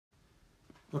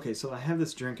Okay, so I have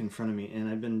this drink in front of me, and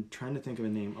I've been trying to think of a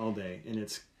name all day, and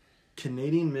it's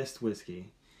Canadian Mist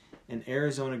Whiskey and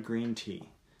Arizona Green Tea.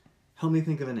 Help me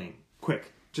think of a name.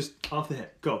 Quick. Just off the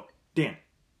hip. Go. Dan.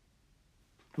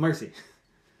 Marcy.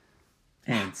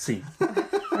 And C.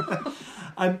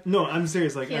 I'm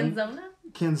serious. Like Canzona?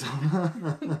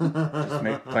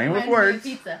 Canzona. Playing with words.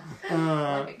 Pizza.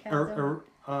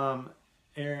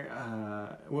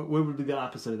 What would be the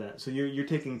opposite of that? So you're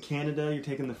taking Canada, you're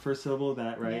taking the first syllable of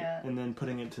that, right? Yeah. And then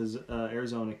putting it to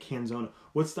Arizona, Canzona.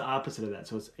 What's the opposite of that?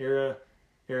 So it's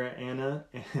Ariana.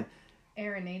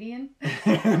 Aranadian?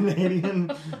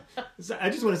 Aranadian. So I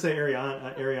just want to say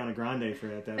Ariana Grande for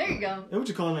it. There you go. What would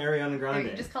you call an Ariana Grande?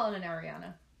 There, just call it an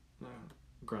Ariana.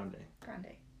 Grande.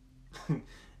 Grande.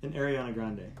 An Ariana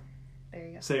Grande. There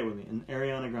you go. Say it with me. An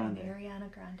Ariana Grande. Ariana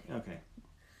Grande. Okay.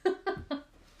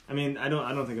 I mean, I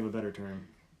don't think of a better term.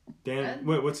 Dan,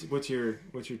 what's your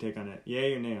take on it?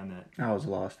 Yay or nay on that? I was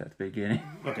lost at the beginning.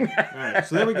 Okay. All right.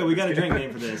 So there we go. We got a drink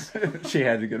name for this. She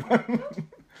had a good one.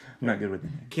 I'm not good with the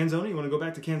name. Canzona? You want to go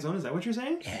back to Canzona? Is that what you're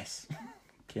saying? Yes.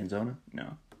 Canzona?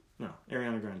 No. No.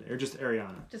 Ariana Grande. Or just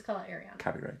Ariana. Just call it Ariana.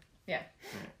 Copyright. Yeah.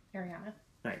 All right. Ariana.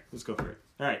 All right. Let's go for it.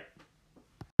 All right.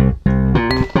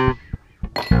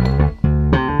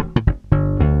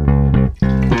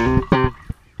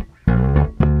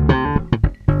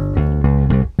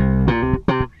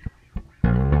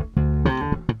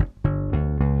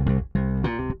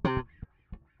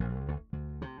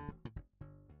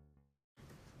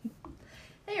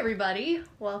 Hey everybody,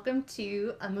 welcome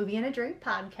to A Movie and a Drink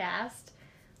podcast.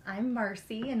 I'm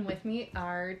Marcy, and with me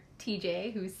are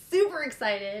TJ, who's super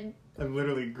excited. I'm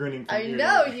literally grinning from I ear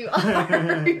know to ear. you are.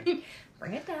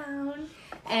 Bring it down.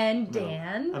 And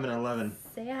Dan. I'm an 11.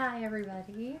 Say hi,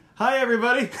 everybody. Hi,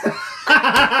 everybody.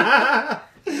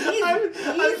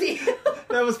 Easy.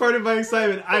 That was part of my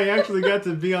excitement. I actually got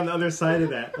to be on the other side of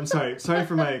that. I'm sorry. Sorry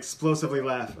for my explosively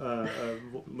loud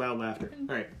laughter.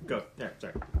 All right, go. There,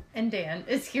 sorry. And Dan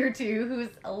is here too, who's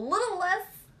a little less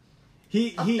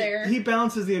He there. He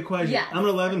balances the equation. Yes. I'm an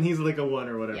 11. He's like a 1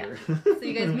 or whatever. Yeah. So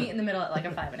you guys meet in the middle at like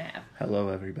a 5.5. Hello,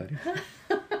 everybody.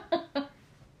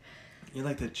 You're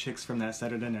like the chicks from that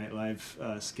Saturday Night Live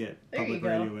skit, There public you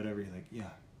go. radio, whatever. You're like, yeah.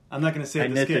 I'm not gonna say I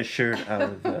the knit skit. this shirt out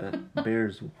of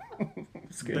bear's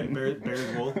skin.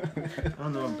 Bear's wool. I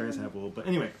don't know if bears have wool, but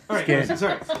anyway. All right. Skin.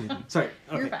 Sorry. Okay.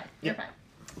 You're fine. You're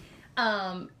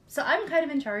fine. So I'm kind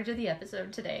of in charge of the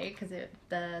episode today because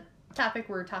the topic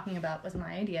we're talking about was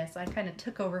my idea, so I kind of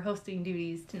took over hosting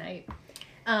duties tonight.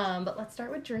 But let's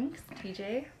start with drinks.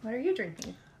 TJ, what are you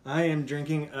drinking? I am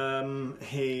drinking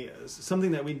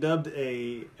something that we dubbed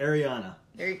a Ariana.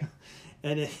 There you go.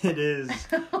 And it is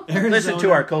Arizona. Listen to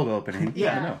our cold opening.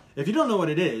 Yeah. I know. If you don't know what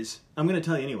it is, I'm going to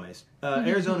tell you anyways.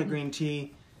 Arizona green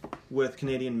tea with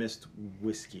Canadian Mist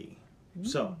whiskey.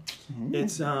 So,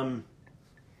 it's not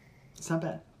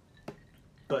bad.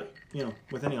 But,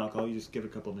 with any alcohol, you just give it a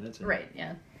couple minutes. And, Right,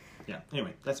 yeah. Yeah.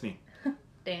 Anyway, that's me.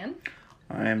 Dan?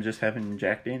 I am just having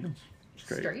Jack Daniels.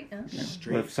 Straight, yeah.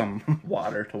 Straight. With some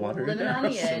water to water it Living on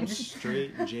down. the Some edge.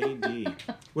 straight JD.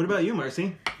 What about you,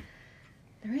 Marcy?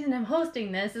 The reason I'm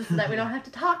hosting this is so that we don't have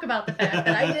to talk about the fact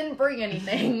that I didn't bring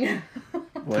anything.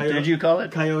 What did you call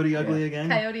it? Coyote Ugly again?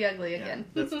 Coyote Ugly again.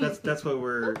 That's what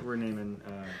we're naming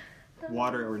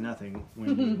water or nothing.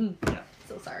 When yeah.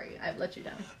 So sorry, I've let you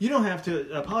down. You don't have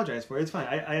to apologize for it. It's fine.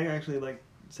 I actually like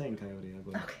saying Coyote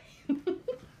Ugly. Okay.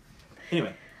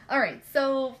 Anyway. All right,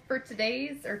 so for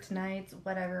today's or tonight's,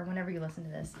 whatever, whenever you listen to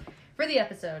this, for the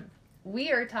episode,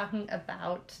 we are talking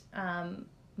about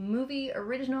movie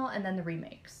original and then the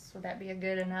remakes. Would that be a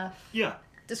good enough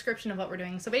description of what we're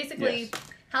doing? So basically,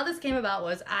 how this came about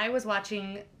was I was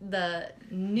watching the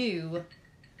new,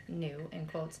 in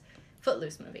quotes,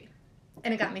 Footloose movie.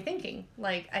 And it got me thinking.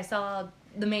 Like, I saw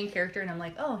the main character and I'm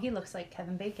like, oh, he looks like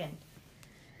Kevin Bacon.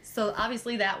 So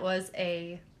obviously that was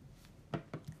a,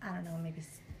 I don't know, maybe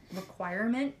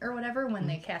requirement or whatever when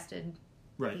they casted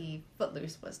the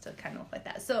Footloose, was to kind of look like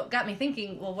that. So it got me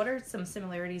thinking, well, what are some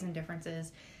similarities and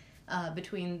differences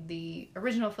between the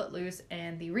original Footloose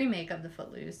and the remake of the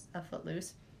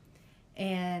Footloose.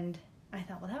 And I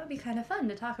thought, well, that would be kind of fun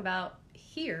to talk about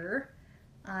here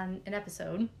on an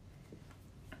episode.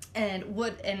 And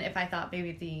if I thought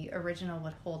maybe the original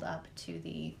would hold up to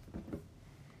the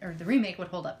remake would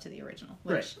hold up to the original,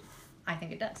 which I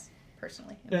think it does,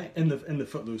 personally. In the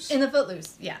Footloose. In the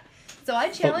Footloose, yeah. So I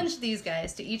challenged these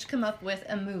guys to each come up with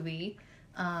a movie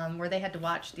where they had to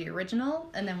watch the original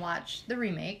and then watch the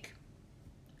remake.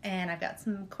 And I've got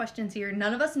some questions here.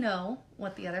 None of us know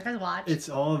what the other has watched. It's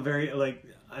all very,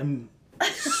 I'm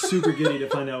super giddy to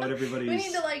find out what everybody's... We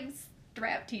need to,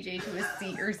 strap TJ to his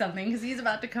seat or something because he's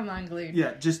about to come unglued.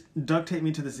 Yeah, just duct tape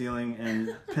me to the ceiling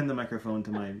and pin the microphone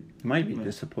to my... You might be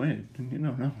disappointed. You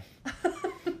don't know.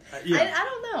 Yeah. I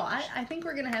don't know. I think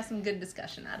we're going to have some good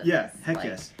discussion out of this. Yeah, heck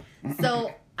yes.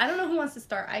 So, I don't know who wants to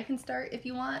start. I can start if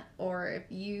you want, or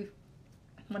if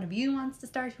one of you wants to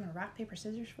start, if you want to rock, paper,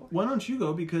 scissors for it. Why don't you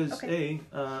go? Because Okay.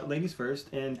 A, ladies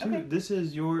first, and two, Okay. This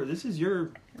is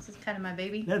kind of my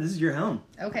baby. yeah, this is your helm.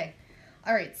 Okay.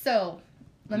 All right. So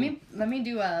let me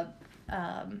do a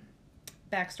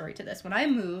backstory to this. When I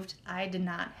moved, I did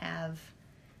not have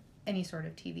any sort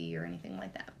of TV or anything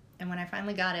like that. And when I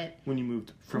finally got it, When you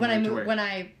moved from when where?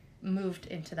 I moved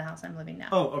into the house I'm living now.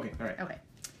 Oh, okay, all right. Okay.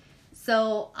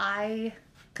 So I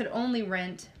could only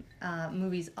rent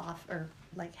movies off, or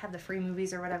like have the free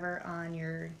movies or whatever on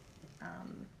your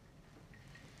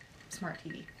smart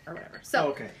TV or whatever. So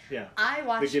okay, yeah. I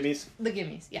watched The gimmies? The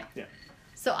gimmies, yeah. Yeah.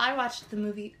 So I watched the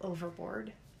movie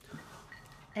Overboard,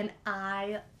 and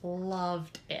I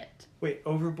loved it. Wait,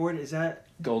 Overboard, is that...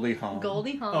 Goldie Hawn.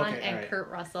 Goldie Hawn Okay, and alright. Kurt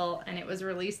Russell, and it was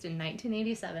released in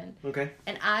 1987. Okay.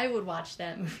 And I would watch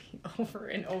that movie over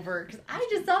and over because I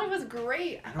just thought it was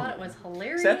great. I thought it was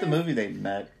hilarious. Is that the movie they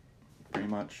met, pretty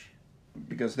much?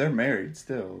 Because they're married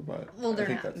still, but Well, they're I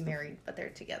think not that's married, but they're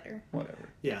together. whatever.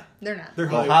 Yeah. They're not. They're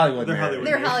Well, Hollywood. Hollywood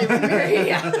They're married. Hollywood. They're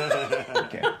married. Hollywood married, yeah.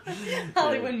 Okay.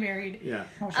 Hollywood married. Yeah.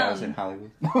 I wish I was in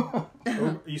Hollywood.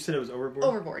 You said it was Overboard?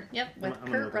 Overboard, yep, with I'm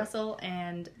gonna Kurt look it up. Russell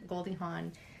and Goldie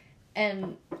Hawn.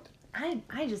 And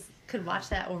I just could watch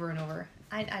that over and over.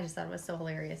 I just thought it was so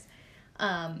hilarious.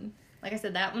 Like I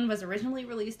said, that one was originally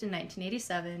released in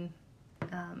 1987.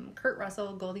 Kurt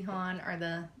Russell, Goldie Hawn are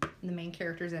the main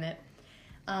characters in it.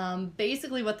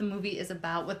 Basically what the movie is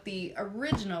about, what the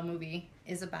original movie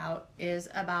is about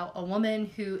a woman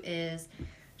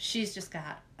she's just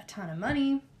got a ton of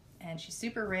money and she's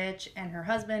super rich, and her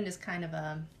husband is kind of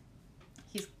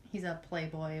he's a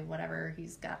playboy, whatever.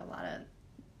 He's got a lot of...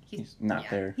 He's not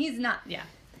there. He's not, yeah.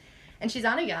 And she's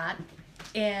on a yacht,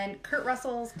 and Kurt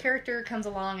Russell's character comes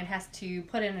along and has to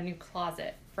put in a new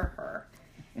closet for her.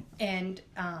 And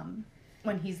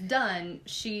when he's done,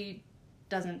 she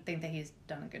doesn't think that he's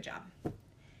done a good job.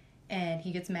 And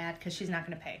he gets mad because she's not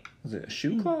going to pay. Was it a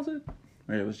shoe closet?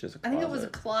 Or it was just a closet? I think it was a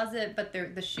closet, but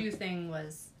the shoe thing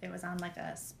was on like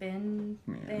a spin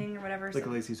thing or whatever. Like so,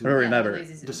 a Lazy I Susan remember.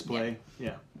 Lazy Susan, display.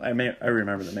 Yeah. I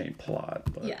remember the main plot,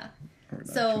 but Yeah. I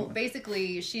remember So too much.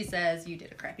 basically, she says, "You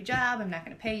did a crappy job. I'm not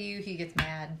going to pay you." He gets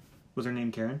mad. Was her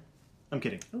name Karen? I'm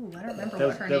kidding. Ooh, I don't remember That what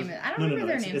was- her that name was- is. I don't no, remember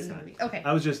their it's- names it's in the not. movie. Okay.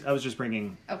 I was just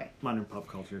bringing Okay. modern pop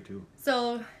culture too.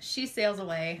 So she sails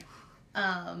away,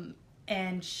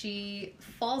 and she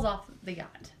falls off the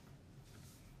yacht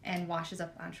and washes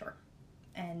up on shore.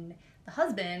 And the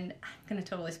husband, I'm going to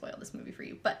totally spoil this movie for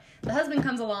you, but the husband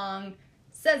comes along,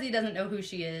 says he doesn't know who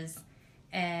she is,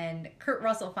 and Kurt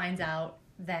Russell finds out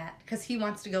that, because he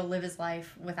wants to go live his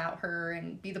life without her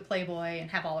and be the playboy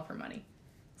and have all of her money.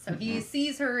 So he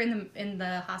sees her in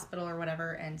the hospital or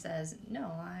whatever and says, "No,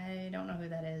 I don't know who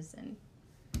that is," and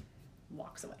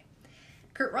walks away.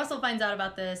 Kurt Russell finds out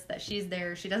about this, that she's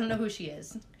there. She doesn't know who she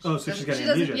is. Oh, so she's got she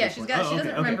amnesia doesn't. at Yeah, this she's point. got. Oh, She okay,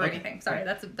 doesn't okay, remember okay. anything. Sorry,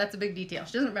 that's a big detail.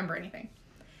 She doesn't remember anything.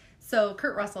 So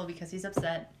Kurt Russell, because he's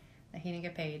upset that he didn't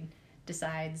get paid,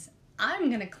 decides, "I'm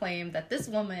going to claim that this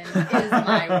woman is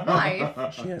my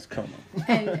wife, She has coma.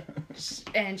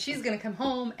 and she's going to come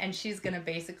home and she's going to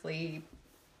basically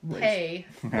pay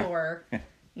for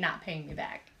not paying me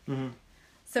back." Mm-hmm.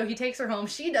 So he takes her home.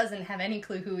 She doesn't have any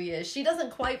clue who he is. She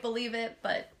doesn't quite believe it,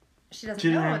 but she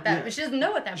doesn't know at that. yeah. She doesn't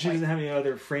know at that She point. doesn't have any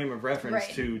other frame of reference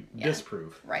Right. to Yeah.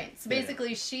 disprove. Right. So Yeah.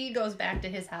 basically, she goes back to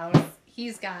his house.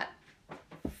 He's got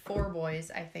 4 boys,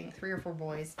 I think, 3 or 4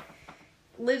 boys.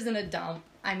 Lives in a dump.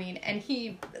 I mean, and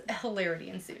hilarity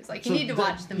ensues. Like, you need to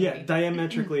watch the movie. Yeah,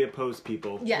 diametrically opposed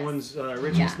people. Yes. One's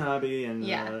rich Yeah. and snobby, and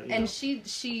Yeah. you And know.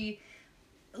 she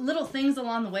little things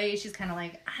along the way, she's kind of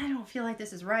like, "I don't feel like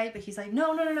this is right," but he's like,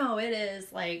 no, it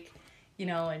is, like,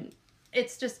 and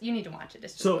it's just, you need to watch it.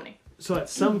 It's just funny. So at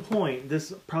some point,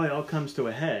 this probably all comes to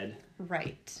a head.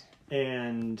 Right.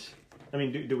 And I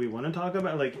mean, do we want to talk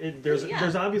about there's Yeah.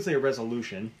 there's obviously a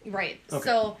resolution. Right. Okay.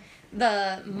 So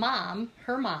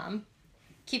her mom,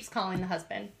 keeps calling the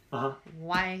husband. Uh-huh.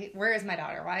 Where is my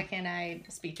daughter? Why can't I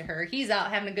speak to her? He's out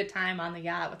having a good time on the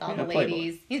yacht with all Being the a playboy.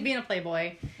 ladies. He's being a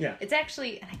playboy. Yeah. It's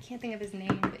actually, and I can't think of his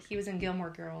name, but he was in Gilmore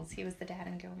Girls. He was the dad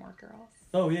in Gilmore Girls.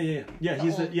 Oh yeah.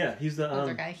 He's old- the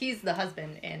Older guy. He's the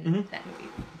husband in that movie.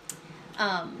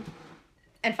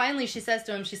 And finally she says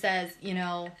to him,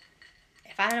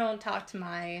 if I don't talk to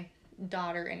my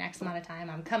daughter in X amount of time,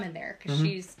 I'm coming there because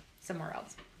she's somewhere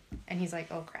else. And he's like,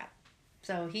 "Oh crap."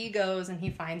 So he goes and he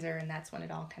finds her, and that's when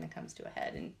it all kind of comes to a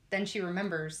head. And then she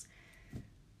remembers,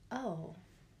 oh,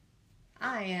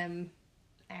 I am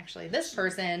actually this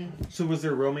person. So was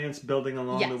there romance building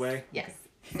along the way? Yes.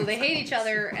 So they hate each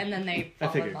other, and then they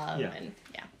fall in love. Yeah. And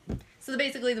yeah. So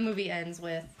basically the movie ends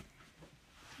with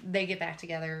they get back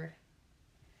together.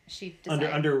 She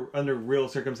decides, under real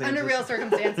circumstances. under real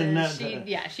circumstances,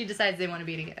 Not- she decides they want to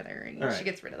be together, and All she right.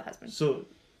 gets rid of the husband. So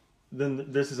then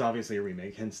this is obviously a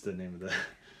remake, hence the name of the.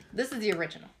 This is the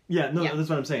original. Yeah, no, Yeah. that's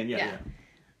what I'm saying. Yeah.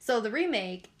 So the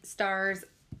remake stars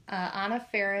Anna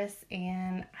Faris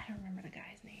and I don't remember the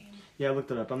guy's name. Yeah, I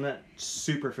looked it up. I'm not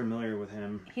super familiar with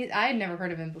him. I had never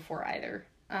heard of him before either.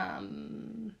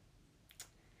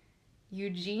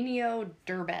 Eugenio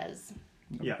Derbez.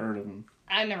 Yeah. Heard of him.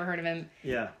 I've never heard of him.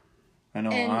 Yeah. I know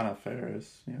And- Anna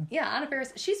Faris. Yeah. Yeah, Anna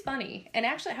Faris. She's funny. And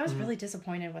actually, I was really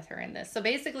disappointed with her in this. So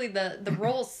basically, the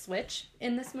roles switch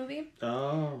in this movie.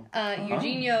 Oh.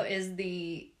 Eugenio is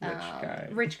the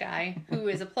rich guy who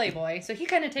is a playboy. So he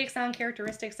kind of takes on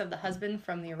characteristics of the husband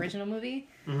from the original movie.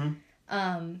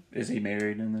 Mm-hmm. Is he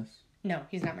married in this? No,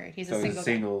 he's not married. He's So a he's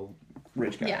single guy.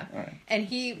 rich guy. Yeah. All right. And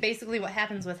he basically what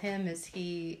happens with him is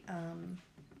he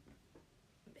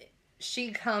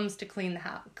she comes to clean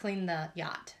the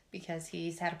yacht because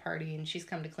he's had a party and she's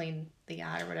come to clean the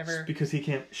yacht or whatever. Because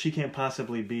she can't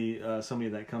possibly be somebody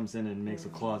that comes in and makes a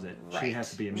closet. Right. She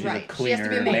has to be a maid. Right. She has to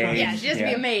be a cleaner, maid. maid. Yeah, she has to be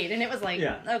Yeah. a maid. And it was like,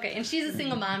 Yeah. okay. And she's a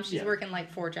single mom. She's Yeah. working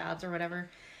like 4 jobs or whatever.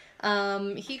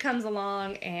 He comes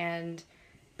along and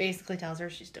basically tells her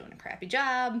she's doing a crappy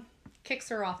job, kicks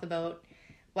her off the boat.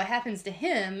 What happens to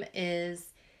him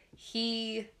is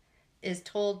he is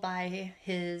told by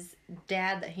his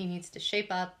dad that he needs to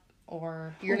shape up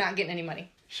or you're not getting any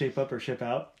money. Shape up or ship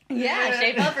out. Yeah,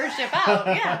 shape up or ship out.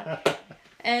 Yeah.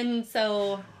 And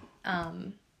so, I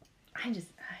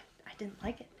didn't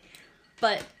like it.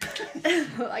 But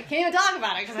I can't even talk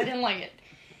about it because I didn't like it.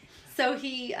 So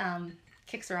he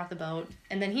kicks her off the boat,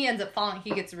 and then he ends up falling.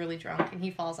 He gets really drunk, and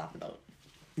he falls off the boat.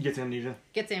 Gets amnesia.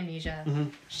 Mm-hmm.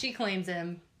 She claims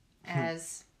him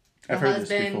as the I've heard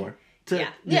husband. this before. To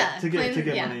get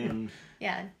claims- money and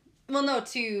Yeah. Well, no,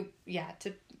 to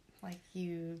like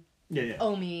you yeah.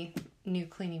 owe me new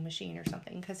cleaning machine or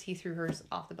something because he threw hers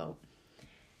off the boat.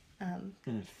 In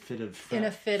a fit of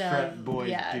frat boy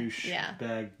yeah, douche yeah.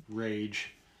 bag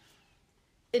rage.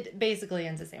 It basically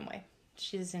ends the same way.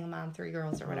 She's a single mom, 3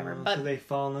 girls or whatever. But so they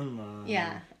fall in love.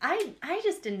 yeah, I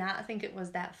just did not think it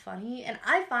was that funny, and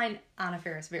I find Anna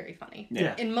Faris very funny.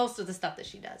 Yeah. In most of the stuff that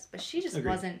she does, but she just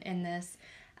Agreed. wasn't in this.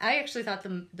 I actually thought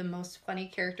the most funny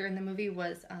character in the movie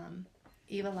was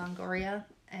Eva Longoria,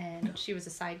 and she was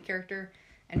a side character.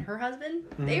 And her husband,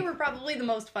 they were probably the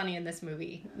most funny in this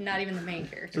movie. Not even the main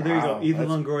character. So there you go. Wow, Eva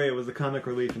that's- Longoria was the comic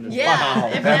relief in this. Yeah, Wow.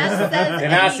 if that says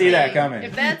Did not see that anything- coming.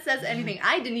 If that says anything,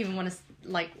 I didn't even want to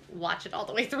watch it all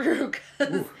the way through because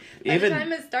by the Even-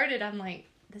 time it started, I'm like,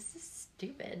 this is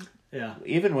stupid. Yeah.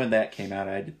 Even when that came out,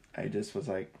 I just was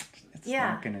like, it's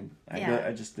Yeah. not gonna. Yeah.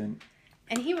 I just didn't.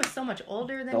 And he was so much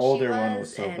older than The older she was. one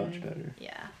was so and, much better.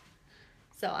 Yeah.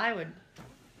 So I would.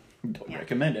 Don't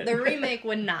recommend it. The remake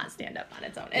would not stand up on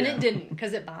its own, and Yeah. it didn't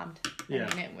because it bombed. Yeah.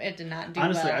 I mean, it did not do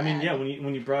Honestly, well. I mean, at- yeah.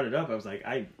 When you brought it up, I was like,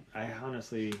 I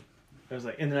honestly, I was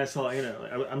like, and then I saw,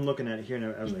 I'm looking at it here, and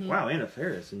I was like, wow, Anna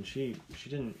Faris, and she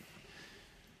didn't.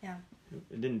 Yeah.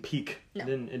 It didn't peak. No.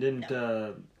 It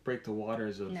didn't break the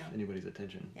waters of No. anybody's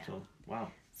attention. Yeah. So wow.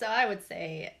 So I would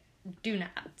say, do not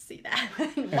see that.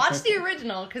 Watch the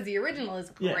original because the original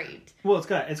is Yeah. great. Well,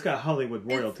 it's got Hollywood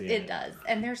royalty. in It does,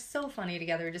 and they're so funny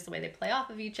together. Just the way they play off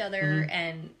of each other, Mm-hmm.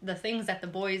 and the things that the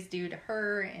boys do to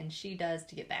her, and she does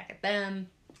to get back at them.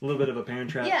 A little bit of a Parent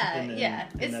Trap. Yeah, in it's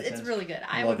that it's sense. really good.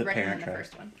 I Love would the recommend Parent the Trap.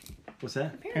 first one. What's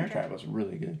that? Parent Trap was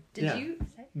really good. Did Yeah. you?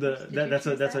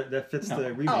 That fits No.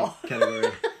 the remake Oh.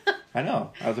 category. I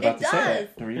know. I was about It to say does.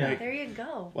 it. The remake. There you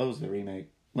go. What was the remake?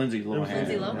 Lindsay Lohan.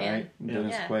 Lindsay Lohan. Right? Yeah.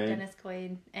 Dennis Yeah, Quaid. Dennis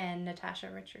Quaid and Natasha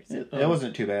Richardson. It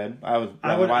wasn't too bad. I would I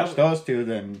rather would- watch those two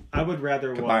than I would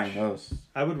rather combine watch. those.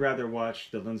 I would rather watch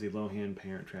the Lindsay Lohan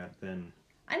Parent Trap than.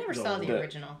 I never saw the The-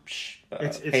 original.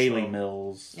 It's Haley slow.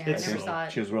 Mills. Yeah, I It's never slow. saw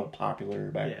it. She was real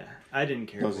popular back. Yeah, I didn't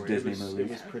care. Those for Disney it. It movies.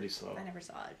 was pretty slow. I never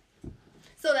saw it.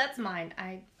 So that's mine.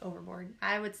 I overboard.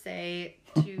 I would say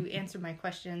to answer my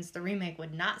questions, the remake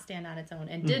would not stand on its own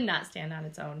and did not stand on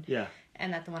its own, Yeah,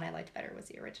 and that the one I liked better was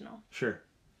the original. sure.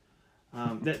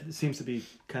 That seems to be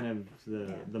kind of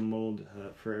Yeah. the mold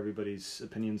for everybody's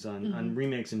opinions on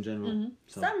remakes in general.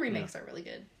 So, Some remakes are really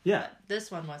good. Yeah. But this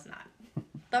one was not.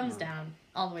 Thumbs down,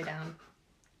 all the way down.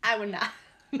 I would not.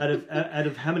 out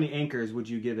of how many anchors would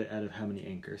you give it? Out of how many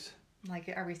anchors?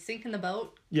 Like, are we sinking the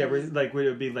boat? Yeah, would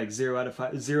it be like 0 out of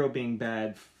 5? 0 being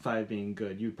bad, 5 being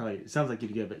good. You'd probably... It sounds like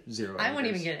you'd give it 0. I wouldn't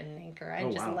even get an anchor.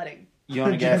 I'd just let it... You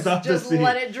want to guess? Just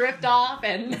let it drift off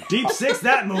and... Deep Six,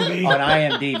 that movie! On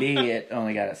IMDb, it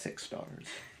only got a 6 stars.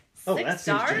 Oh, 6 that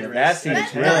stars? seems generous. That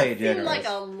seems really That generous. seems like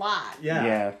a lot.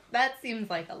 Yeah. That seems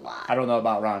like a lot. I don't know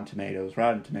about Rotten Tomatoes.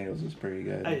 Rotten Tomatoes is pretty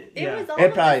good.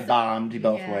 It probably bombed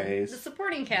both yeah. ways. The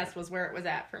supporting cast was where it was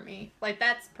at for me. Like,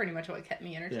 that's pretty much what kept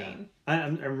me entertained. Yeah.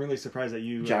 I'm really surprised that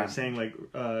you are saying, like,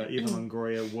 Eva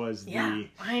Longoria was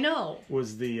I know.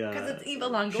 Was the... Because it's Eva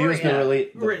Longoria. She was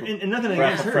and nothing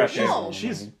against her. No.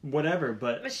 She's whatever,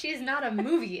 but... But she's not a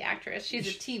movie actress. She's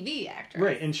a TV actress.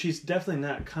 Right, and she's definitely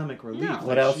not comic relief. No. Like,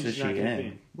 What else is she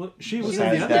in? Well, she was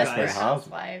Besides in the other Desperate guys.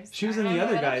 Housewives. She was in the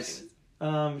other guys.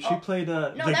 She played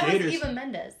no, the that Gators. was Eva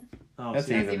Mendes. Oh, That's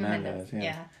see, Eva Mendes. Yeah.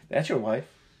 Yeah. That's your wife.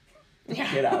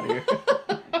 Yeah. Get out of here.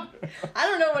 I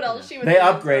don't know what else she was They in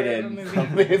outside of upgraded the from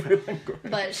movie. Eva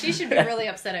Longoria. But she should be really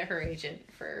upset at her agent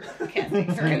for casting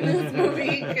her in this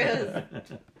movie because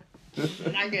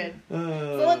not good.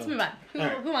 So let's move on.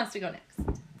 Who wants to go next?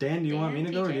 Dan, do you want me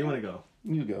to go or do you want to go?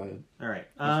 You go ahead. All right.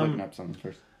 I'm looking up something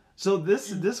first. So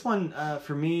this one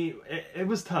for me it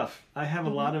was tough. I have a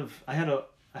lot of I had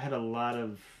a lot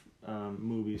of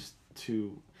movies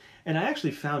to, and I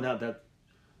actually found out that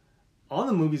all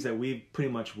the movies that we've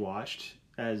pretty much watched,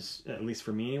 as at least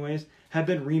for me anyways, have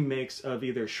been remakes of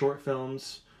either short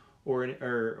films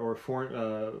or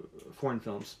foreign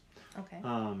films. Okay.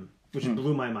 Which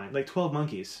blew my mind. Like 12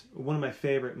 Monkeys, one of my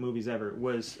favorite movies ever,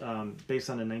 was based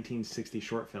on a 1960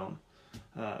 short film,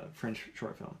 French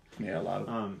short film. Yeah, a lot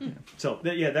of. So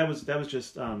that was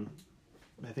just.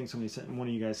 I think one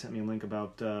of you guys sent me a link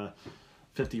about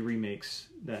 50 remakes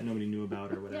that nobody knew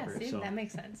about or whatever. Yeah, see, so that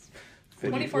makes sense.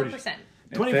 24%.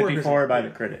 24%. 54 by the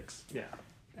critics. Yeah,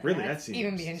 really, that seems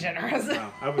even being generous.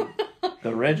 Wow, I would. The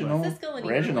original Siskel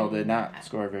and did not Ebert.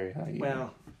 score very high. Either.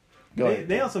 Well, Go ahead.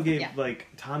 they also gave like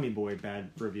Tommy Boy bad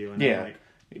review. And Yeah. like,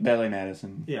 Billy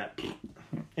Madison. yeah.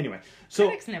 Anyway, so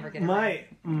Critics never get it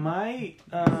my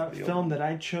film that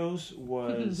I chose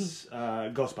was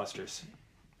Ghostbusters.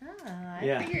 I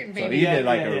Yeah. figured So maybe. you did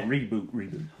like yeah. a reboot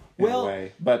in Well- a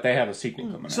way, but they have a sequel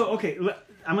coming out. So okay,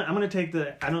 I'm gonna take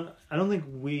the. I don't think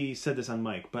we said this on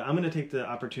mic, but I'm gonna take the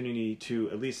opportunity to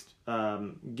at least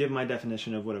give my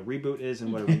definition of what a reboot is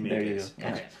and what a remake There you is. go.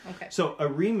 Gotcha. Okay. So a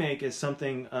remake is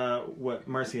something. What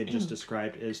Marcy had just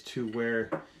described is to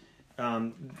where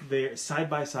they side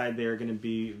by side they are going to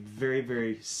be very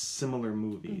very similar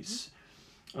movies.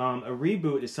 A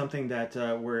reboot is something that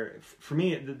where for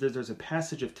me there's a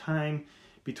passage of time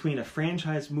between a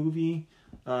franchise movie.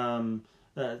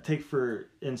 Take for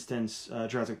instance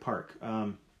Jurassic Park.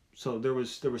 So there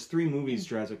was 3 movies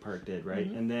Jurassic Park did, right?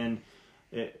 And then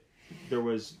there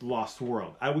was Lost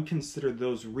World. I would consider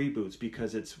those reboots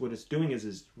because what it's doing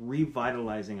is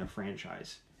revitalizing a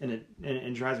franchise. And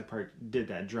Jurassic Park did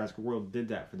that. Jurassic World did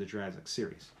that for the Jurassic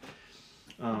series.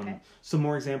 Some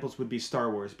more examples would be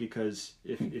Star Wars, because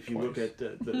if you look at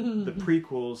the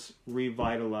prequels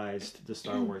revitalized the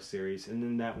Star Wars series, and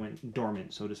then that went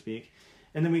dormant, so to speak.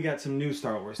 And then we got some new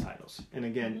Star Wars titles. And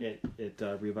again, it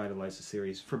revitalized the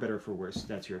series, for better or for worse.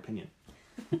 That's your opinion.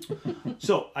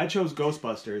 So I chose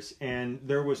Ghostbusters, and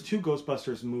there was 2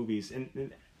 Ghostbusters movies,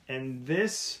 and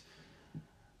this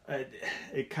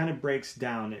it kind of breaks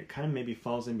down. It kind of maybe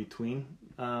falls in between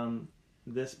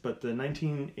this, but the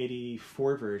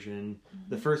 1984 version,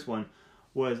 the first one,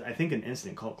 was I think an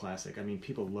instant cult classic. I mean,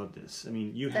 people love this. I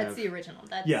mean, That's the original.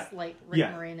 That's like Rick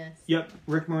Moranis. Yep,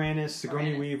 Rick Moranis,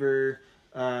 Sigourney Weaver.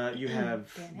 You have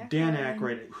Dan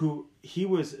Aykroyd, who he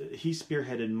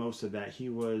spearheaded most of that. He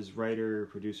was writer,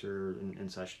 producer,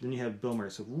 and such. Then you have Bill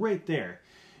Murray. So right there,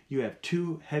 you have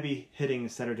 2 heavy-hitting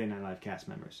Saturday Night Live cast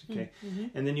members. Okay,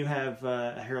 and then you have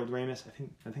Harold Ramis.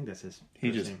 I think that's his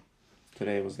first name.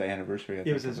 Today was the anniversary. I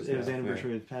It think was the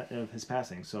anniversary of his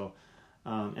passing. So,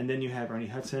 and then you have Ernie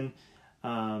Hudson.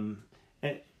 And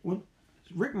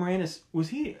Rick Moranis, was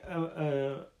he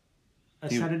a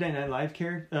Saturday Night Live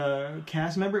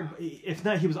cast member? If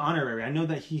not, he was honorary. I know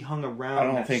that he hung around. I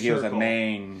don't think he was a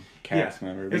main cast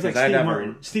member. It was like Steve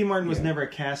Martin. Steve Martin was never a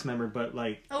cast member, but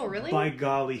like, oh really? By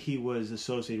golly, he was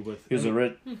associated with. He was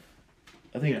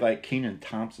I think like Kenan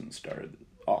Thompson started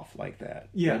off like that.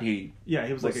 Yeah, he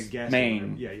was like a guest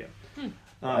main. Yeah.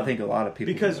 I think a lot of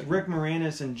people because Rick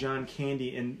Moranis and John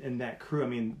Candy and that crew. I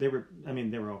mean, they were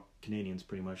all Canadians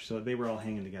pretty much, so they were all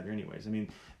hanging together. Anyways, I mean,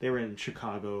 they were in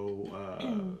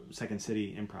Chicago, Second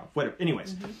City Improv, whatever.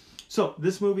 Anyways, so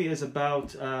this movie is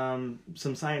about some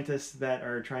scientists that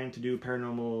are trying to do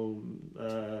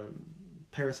paranormal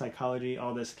parapsychology,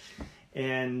 all this,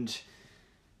 and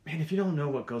Man, if you don't know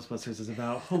what Ghostbusters is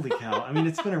about, holy cow! I mean,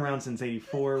 it's been around since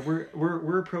 '84.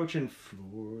 We're approaching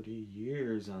 40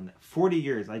 years on that. 40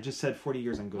 years. I just said 40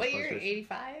 years on Ghostbusters. What year?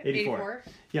 85? 84.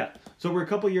 Yeah. So we're a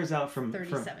couple years out from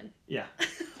 37. Yeah.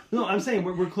 No, I'm saying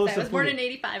we're close to 40. I was born in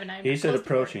 85 and I'm He said close to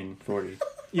approaching 40.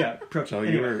 Yeah, approaching. So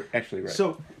you were actually right.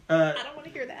 So I don't want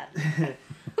to hear that.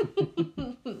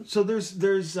 so there's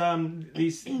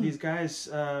these guys.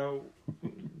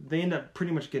 They end up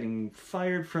pretty much getting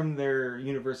fired from their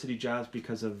university jobs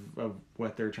because of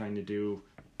what they're trying to do,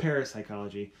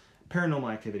 parapsychology,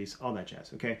 paranormal activities, all that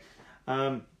jazz. Okay.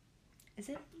 Is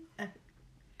it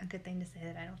a good thing to say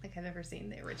that I don't think I've ever seen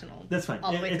the original? That's fine.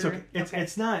 All the way It's through? okay.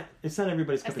 It's not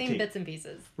everybody's cup I've of seen tea. bits and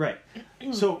pieces. Right.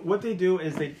 So what they do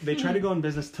is they try to go in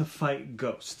business to fight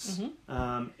ghosts,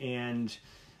 and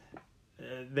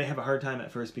they have a hard time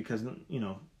at first because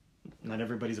not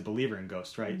everybody's a believer in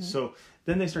ghosts, right? Mm-hmm. So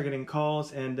then they start getting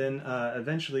calls, and then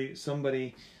eventually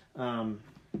somebody calls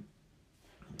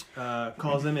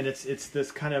them, and it's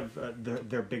this kind of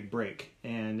their big break,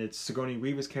 and it's Sigourney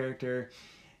Weaver's character,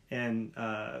 and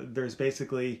there's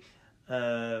basically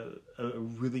a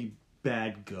really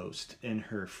bad ghost in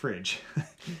her fridge.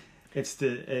 It's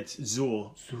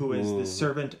Zool, who is the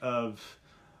servant of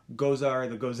Gozar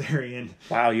the Gozerian.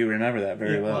 Wow, you remember that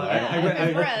very well. I'm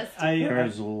impressed.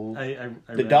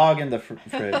 The dog in the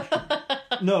fridge.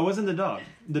 No, it wasn't the dog.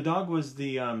 The dog was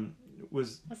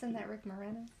Wasn't that Rick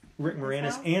Moranis? Rick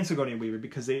Moranis and Sigourney Weaver,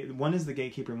 because one is the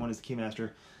gatekeeper and one is the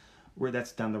keymaster. Where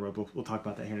that's down the road. We'll talk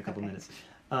about that here in a couple minutes.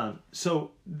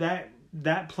 So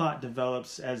that plot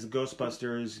develops as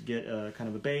Ghostbusters get kind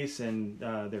of a base and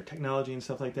their technology and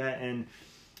stuff like that, and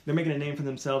they're making a name for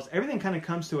themselves. Everything kind of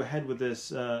comes to a head with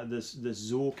this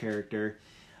Zool character,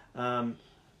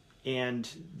 and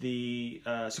the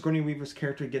Sigourney Weaver's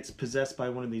character gets possessed by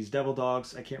one of these devil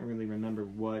dogs. I can't really remember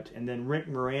what. And then Rick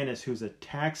Moranis, who's a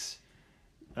tax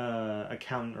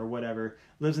accountant or whatever,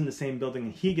 lives in the same building,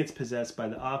 and he gets possessed by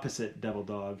the opposite devil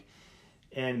dog.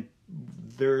 And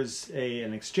there's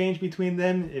an exchange between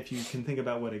them. If you can think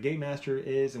about what a gatemaster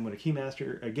is and what a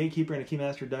gatekeeper and a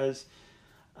keymaster does.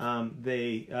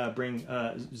 They bring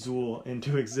Zool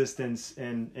into existence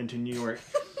and into New York,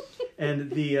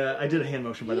 and I did a hand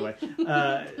motion, by the way,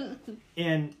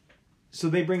 and so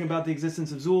they bring about the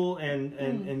existence of Zool,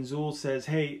 and Zool says,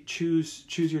 "Hey, choose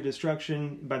your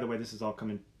destruction." By the way, this is all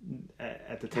coming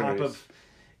at the top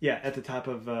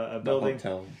of a building.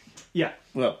 Hotel. Yeah.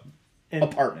 Well,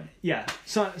 apartment. Yeah,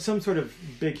 so some sort of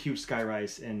big, huge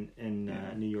skyrise in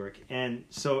New York, and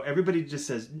so everybody just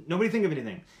says, "Nobody think of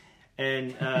anything."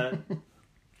 And I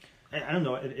don't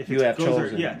know if it's you have Gozer,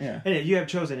 chosen. Yeah. And you have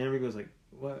chosen, and everybody goes like,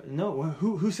 "What? No,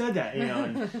 who said that?"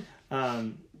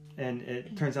 And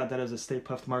it turns out that it was a Stay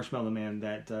Puft Marshmallow Man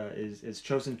that is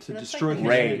chosen to destroy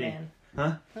humanity. Man.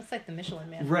 Huh? That's like the Michelin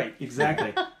Man. Right,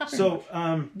 exactly. So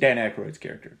Dan Aykroyd's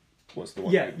character was the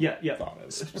one. Yeah. Thought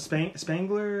of.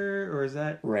 Spangler, or is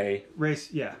that Ray?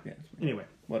 Race? Yeah. Anyway,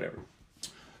 whatever.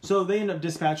 So they end up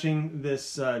dispatching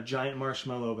this giant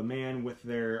marshmallow of a man with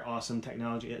their awesome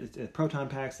technology. It's proton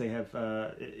packs. They have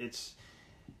it's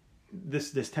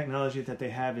this technology that they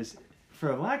have is,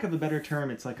 for lack of a better term,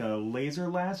 it's like a laser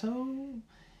lasso,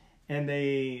 and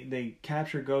they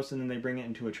capture ghosts and then they bring it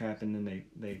into a trap and then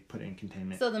they put it in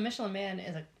containment. So the Michelin Man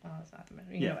is it's not the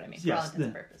Michelin. You know what I mean? For all intents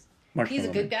and purposes. He's a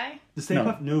good guy. The Stay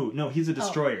Puft? No, he's a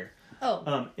destroyer.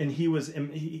 Oh. And he was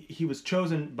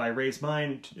chosen by Ray's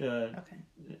mind.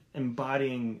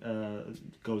 Embodying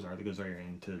Gozar the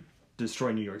Gozerian to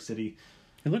destroy New York City.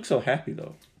 He looks so happy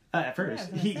though. At first,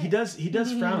 he does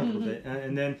frown a little bit,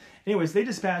 and then anyways they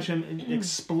dispatch him,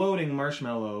 exploding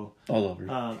marshmallow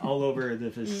all over the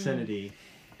vicinity,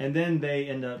 and then they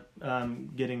end up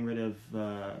getting rid of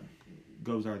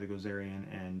Gozar the Gozerian,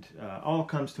 and all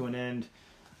comes to an end.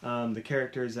 The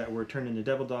characters that were turned into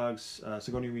devil dogs,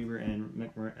 Sigourney Weaver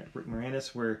and Rick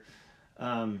Moranis, were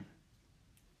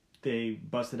they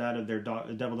busted out of their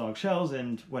devil dog shells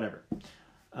and whatever.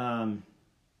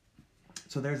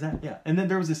 So there's that, yeah. And then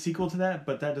there was a sequel to that,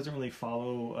 but that doesn't really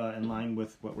follow in line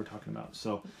with what we're talking about.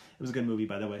 So it was a good movie,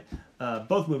 by the way.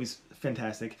 Both movies,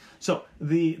 fantastic. So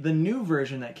the new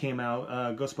version that came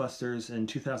out, Ghostbusters in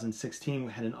 2016,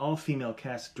 had an all-female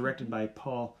cast directed by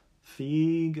Paul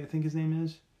Feig, I think his name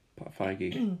is. Paul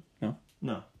Feige.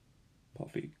 No.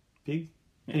 Paul Feig. Feig?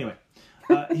 Yeah. Anyway.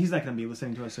 He's not going to be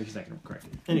listening to us, so he's not going to correct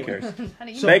it. Anyway,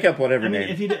 so, make up whatever name.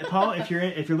 If you Paul, if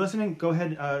you're listening, go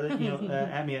ahead.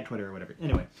 At me at Twitter or whatever.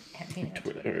 Anyway,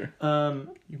 Twitter.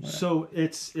 So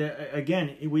it's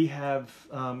again we have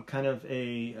kind of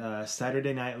a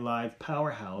Saturday Night Live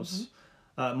powerhouse.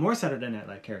 More Saturday Night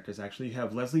Live characters actually. You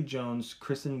have Leslie Jones,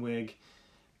 Kristen Wiig,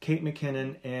 Kate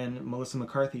McKinnon and Melissa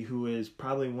McCarthy, who is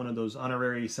probably one of those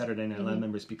honorary Saturday Night Live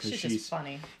members because she's just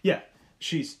funny. Yeah,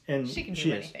 she can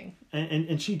do anything,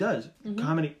 and she does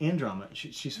comedy and drama.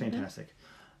 She's fantastic.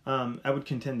 I would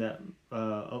contend that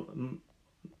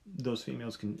those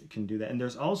females can do that. And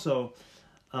there's also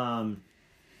a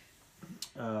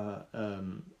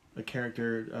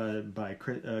character by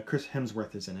Chris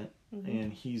Hemsworth is in it,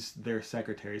 and he's their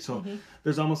secretary. So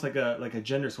there's almost like a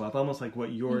gender swap, almost like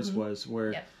what yours was,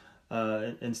 where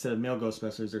instead of male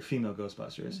Ghostbusters, they're female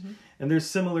Ghostbusters. And there's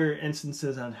similar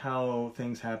instances on how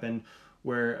things happen,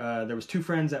 where there was two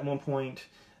friends at one point.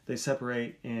 They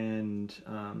separate and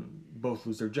both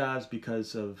lose their jobs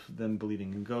because of them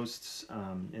believing in ghosts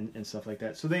and stuff like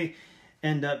that. So they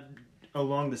end up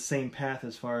along the same path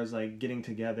as far as like getting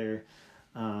together.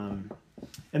 And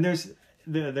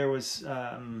there was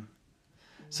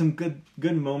some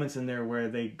good moments in there where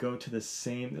they go to the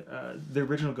same. The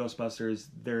original Ghostbusters,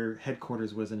 their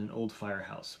headquarters was in an old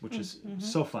firehouse, which is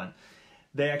so fun.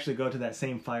 They actually go to that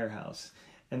same firehouse,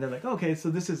 and they're like, "Okay, so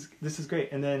this is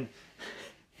great." And then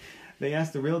they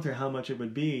ask the realtor how much it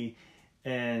would be,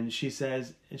 and she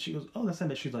goes, "Oh, that's not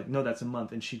bad." She's like, "No, that's a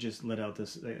month," and she just let out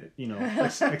this,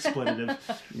 expletive.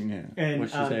 Yeah. And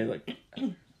what'd she say? Like.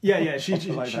 Yeah,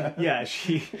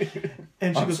 she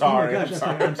and she goes, sorry, "Oh my gosh,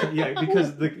 I'm sorry." Yeah, because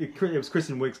it was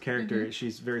Kristen Wiig's character.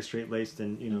 She's very straight laced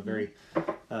and very,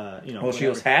 Well, she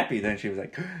was happy. Then she was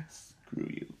like, "Screw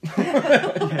you."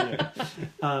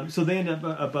 So they end up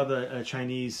above a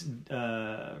Chinese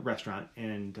restaurant,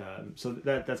 and so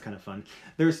that's kind of fun.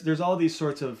 There's all these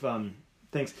sorts of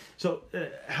things. So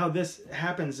how this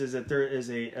happens is that there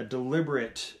is a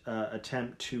deliberate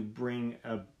attempt to bring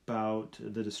about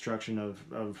the destruction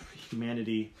of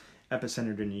humanity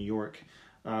epicentered in New York,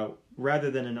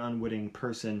 rather than an unwitting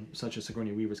person such as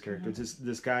Sigourney Weaver's character.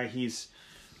 This guy, he's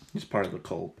part of the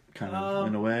cult, kind of,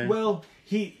 in a way. Well,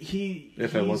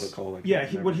 if it was a cult,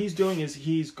 what he's doing is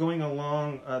he's going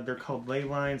along. They're called ley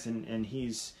lines, and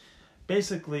he's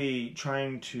basically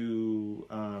trying to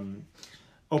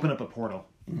open up a portal,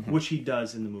 which he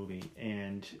does in the movie.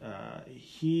 And I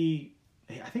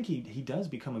think he does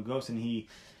become a ghost, and he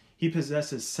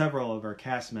possesses several of our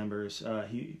cast members.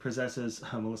 He possesses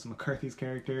Melissa McCarthy's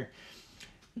character,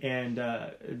 and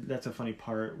that's a funny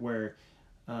part where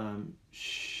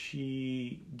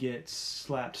she gets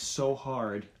slapped so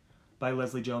hard by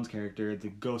Leslie Jones' character, the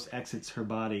ghost exits her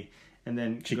body, and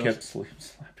then she kept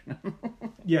slapping him.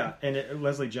 Yeah, and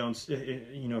Leslie Jones, if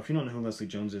you don't know who Leslie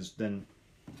Jones is, then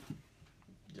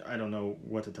I don't know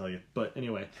what to tell you. But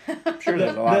anyway, I'm sure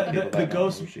there's a lot of people that know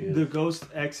who she is. The ghost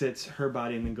exits her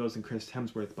body and then goes in Chris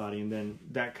Hemsworth's body, and then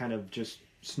that kind of just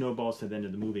snowballs to the end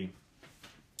of the movie.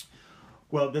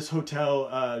 Well, this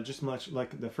hotel, just much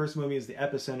like the first movie, is the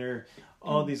epicenter.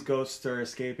 All these ghosts are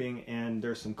escaping, and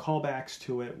there's some callbacks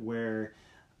to it where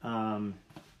the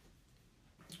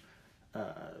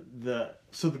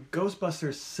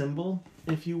Ghostbusters symbol,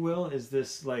 if you will, is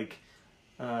this like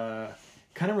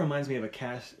kind of reminds me of a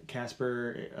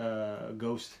Casper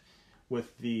ghost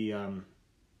with the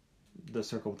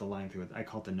circle with the line through it. I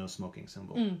call it the no smoking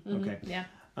symbol. Okay. Yeah.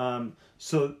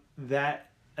 So that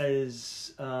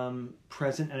is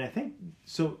present, and I think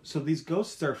so these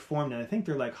ghosts are formed, and I think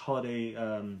they're like holiday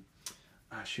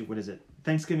what is it,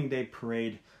 Thanksgiving Day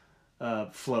parade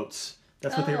floats.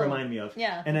 That's what they remind me of.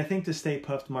 Yeah. And I think the Stay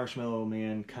Puft Marshmallow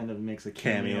Man kind of makes a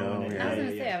cameo in it. I was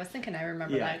gonna say, I was thinking I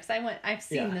remember that because I've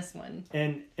seen this one.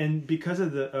 And because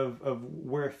of of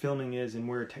where filming is and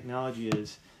where technology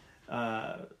is,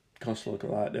 ghosts look a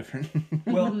lot different.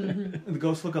 Well, the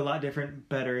ghosts look a lot different,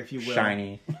 better, if you will.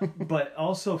 Shiny. But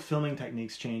also filming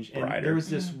techniques change. And brighter. There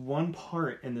was this one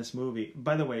part in this movie.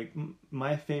 By the way,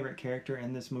 my favorite character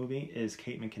in this movie is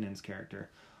Kate McKinnon's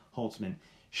character, Holtzman.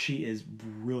 She is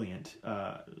brilliant,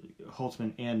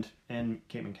 Holtzman and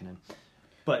Kate McKinnon.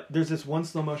 But there's this one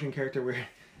slow motion character where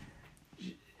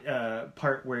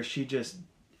part where she just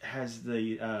has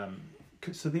the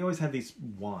so they always have these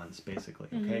wands basically,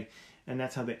 okay, and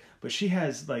that's how they. But she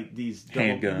has like these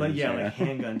handguns, like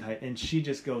handgun type, and she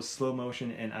just goes slow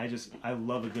motion, and I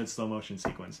love a good slow motion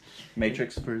sequence.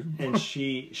 Matrix version. And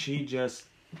she just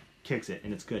kicks it,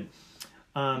 and it's good.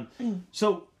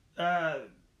 So.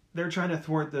 They're trying to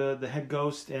thwart the head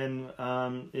ghost, and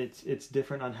it's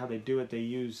different on how they do it. They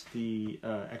use the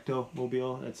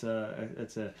Ectomobile. It's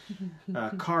a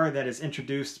car that is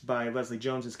introduced by Leslie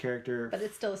Jones's character. But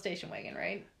it's still a station wagon,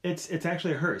 right? It's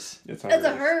actually a hearse. It's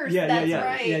a hearse. Yeah, that's yeah.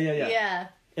 right. Yeah.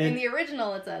 In the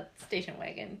original, it's a station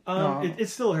wagon.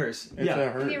 It's still a hearse. It's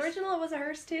a hearse. In the original, it was a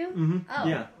hearse too. Mm-hmm. Oh,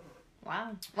 yeah.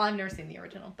 Wow. Well, I've never seen the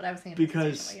original, but I was thinking because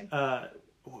it's a station wagon.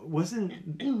 wasn't.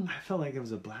 I felt like it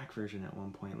was a black version at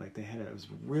one point. Like it was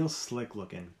real slick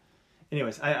looking.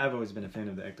 Anyways, I've always been a fan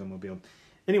of the Ectomobile.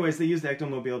 Anyways, they used the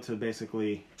Ectomobile to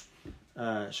basically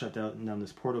shut down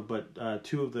this portal, but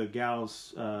two of the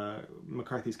gals,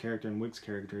 McCarthy's character and Wigg's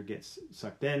character, gets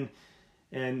sucked in,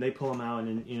 and they pull them out,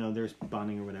 and there's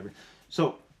bonding or whatever.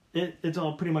 So it's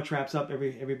all pretty much wraps up.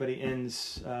 Everybody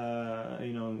ends.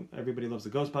 Everybody loves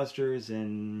the Ghostbusters,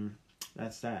 and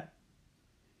that's that.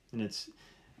 And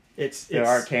there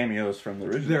are cameos from the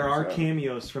original. There are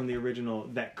cameos from the original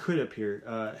that could appear.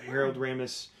 Harold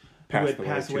Ramis, who had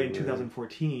passed away in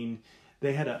 2014.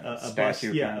 They had a bust,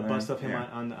 a bust of him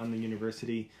on the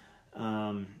university,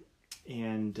 and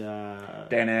Dan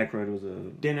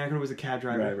Aykroyd was a cab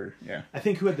driver. Yeah, I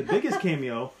think who had the biggest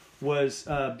cameo was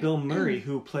Bill Murray,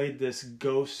 who played this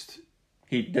ghost.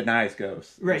 He denies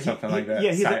ghosts, right? Something like that.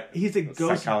 Yeah, he's a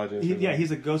ghost psychologist.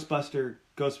 He's a Ghostbuster.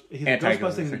 He's a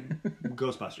ghostbusting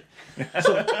Ghostbuster.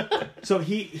 So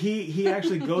he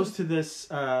actually goes to this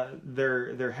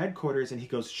their headquarters, and he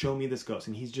goes, "Show me this ghost,"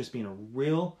 and he's just being a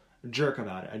real jerk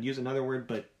about it. I'd use another word,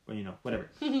 but whatever.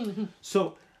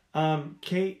 So Kristen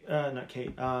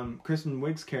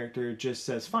Wiig's character just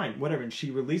says, "Fine, whatever," and she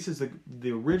releases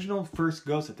the original first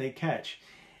ghost that they catch,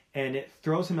 and it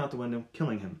throws him out the window,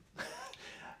 killing him.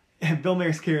 And Bill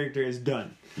Murray's character is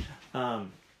done.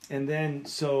 And then,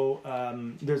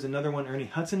 there's another one. Ernie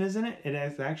Hudson is in it. It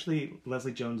is actually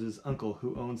Leslie Jones's uncle,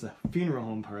 who owns a funeral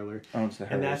home parlor. Owns the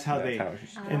hearse. And that's how they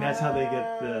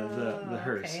get the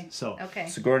hearse. Okay. So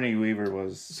Sigourney Weaver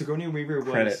was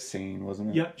credit scene,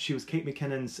 wasn't it? Yep, she was Kate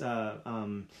McKinnon's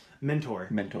mentor.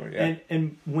 Yeah.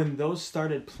 And when those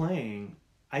started playing,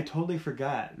 I totally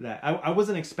forgot that. I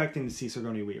wasn't expecting to see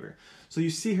Sigourney Weaver. So you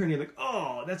see her and you're like,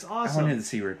 oh, that's awesome. I wanted to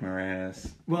see Rick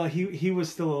Moranis. Well, he was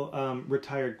still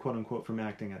retired, quote unquote, from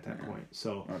acting at that point.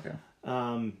 So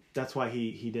that's why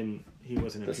he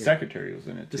wasn't. The secretary was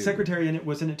in it too. The secretary in it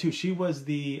was in it too. She was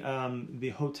the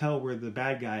hotel where the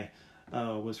bad guy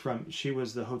was from. She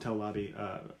was the hotel lobby.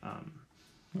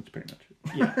 That's pretty much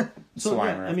it. Yeah. So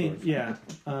Slimer, I mean, yeah.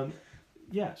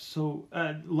 Yeah, so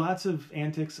lots of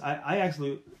antics. I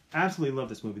actually absolutely love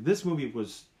this movie. This movie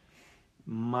was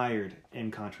mired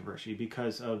in controversy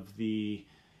because of the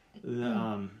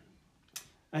I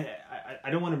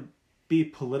don't want to be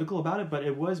political about it, but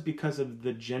it was because of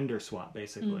the gender swap,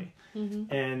 basically.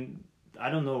 Mm-hmm. And I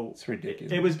don't know. It's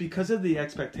ridiculous. It was because of the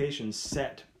expectations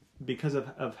set because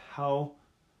of how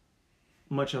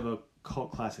much of a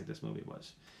cult classic this movie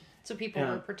was. So people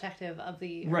were protective of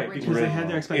the original. Because they had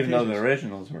their expectations. Even though the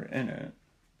originals were in it.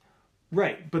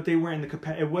 Right, but they were in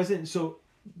the it wasn't so.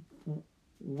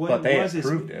 What they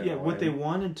approved it. Yeah, what they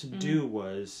wanted to do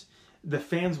was the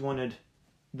fans wanted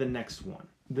the next one.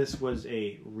 This was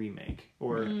a remake,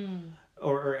 or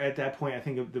at that point, I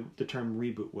think the term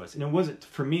reboot was, and it wasn't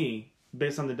for me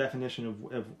based on the definition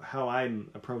of how I'm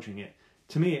approaching it.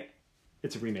 To me,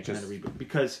 it's a remake, not a reboot,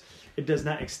 because it does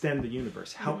not extend the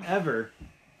universe. However.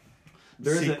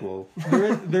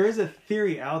 There is a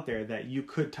theory out there that you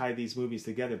could tie these movies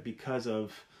together because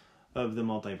of the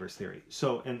multiverse theory.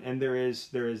 So and there is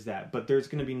that, but there's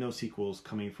going to be no sequels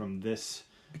coming from this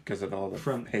because of all the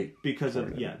hate. Because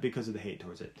of the hate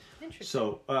towards it. Interesting.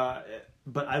 So,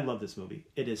 but I love this movie.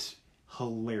 It is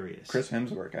hilarious. Chris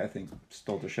Hemsworth, I think,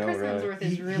 stole the show. Chris Hemsworth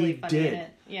is really funny in it.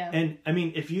 Yeah. And I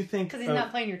mean, if you think because he's not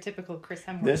playing your typical Chris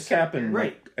Hemsworth. This happened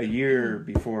a year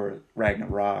before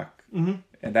Ragnarok. Mm-hmm.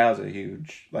 And that was a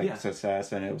huge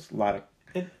success, and it was a lot of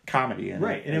comedy in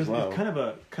it, and it was kind of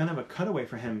a cutaway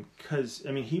for him because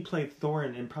I mean he played Thor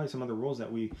and probably some other roles that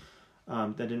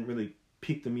that didn't really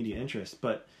pique the media interest,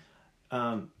 but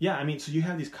I mean so you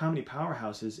have these comedy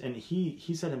powerhouses, and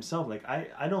he said himself like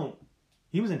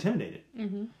he was intimidated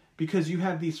because you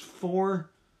have these four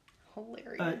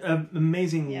hilarious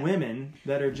amazing women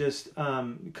that are just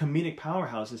comedic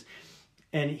powerhouses,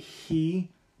 and he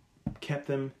kept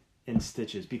them in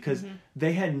stitches because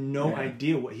they had no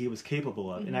idea what he was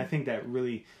capable of, and I think that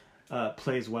really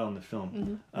plays well in the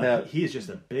film. He is just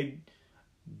a big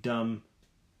dumb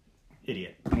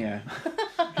idiot. Yeah,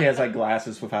 he has like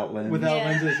glasses without lenses.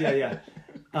 Lenses,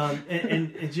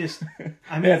 and it just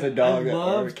I mean he has a dog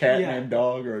or a cat named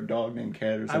Dog or a dog named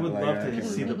Cat or something. I would like love that. to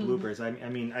see the bloopers. I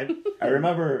mean I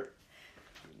remember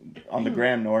on the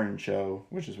Graham Norton show,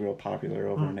 which is real popular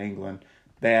over in England,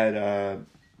 they had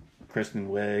Kristen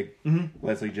Wiig,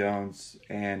 Leslie Jones,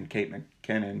 and Kate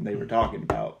McKinnon. They were talking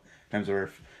about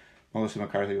Hemsworth Melissa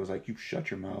McCarthy was like, "You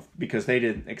shut your mouth," because they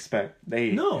didn't expect.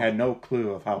 They No. had no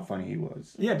clue of how funny he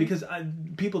was. Yeah, because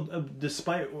people,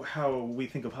 despite how we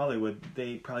think of Hollywood,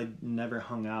 they probably never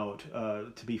hung out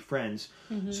to be friends.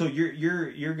 So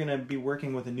you're gonna be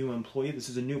working with a new employee. This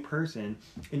is a new person,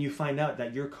 and you find out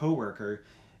that your coworker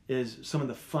is some of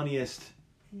the funniest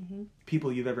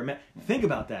people you've ever met. Think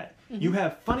about that. You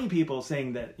have funny people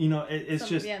saying that. It's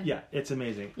just it's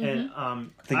amazing. And I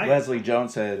think Leslie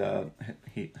Jones said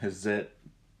his zit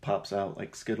pops out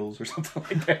like Skittles or something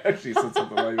like that. She said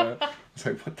something like that. I was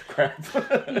like, what the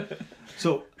crap?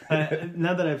 So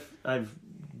now that I've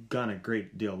gone a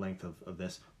great deal length of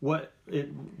this,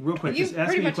 real quick, You just ask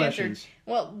pretty me much questions. answered.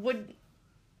 Well,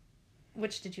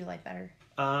 which did you like better?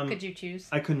 Could you choose?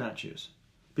 I could not choose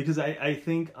because I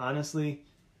think honestly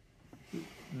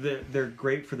they're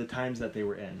great for the times that they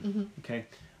were in. Okay,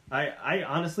 I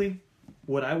honestly,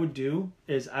 what I would do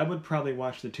is I would probably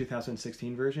watch the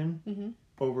 2016 version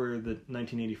over the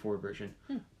 1984 version.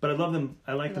 But I love them.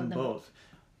 I like them both.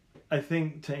 I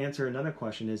think to answer another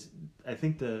question is I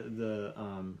think the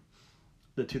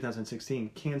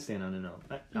 2016 can stand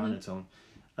on its own.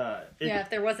 If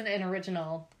there wasn't an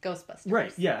original Ghostbusters.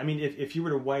 Right. Yeah. I mean, if you were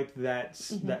to wipe that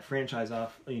franchise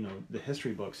off, the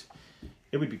history books,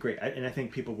 it would be great. And I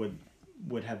think people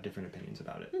would have different opinions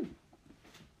about it.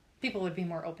 People would be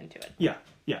more open to it. Yeah.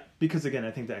 Yeah. Because again,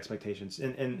 I think the expectations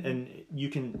and you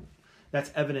can,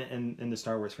 that's evident in the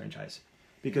Star Wars franchise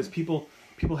because people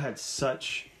had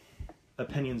such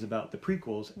opinions about the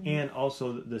prequels and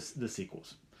also the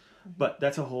sequels. But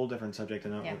that's a whole different subject,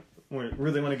 and I don't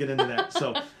really want to get into that.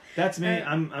 So that's me. Right.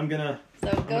 I'm gonna. So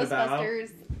I'm gonna bow out.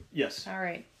 Ghostbusters. Yes. All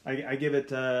right. I give it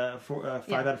 5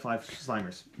 out of 5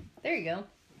 Slimers. There you go.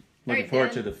 Looking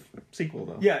forward to the sequel,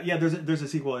 though. Yeah. There's a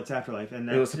sequel. It's Afterlife, and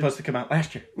it was supposed to come out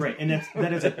last year. Right, and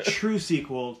that is a true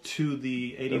sequel to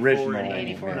the 84 original. and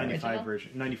 84 95 original?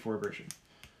 version, 94 version.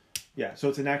 Yeah, so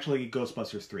it's actually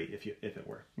Ghostbusters 3 if it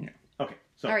were. Yeah. Okay.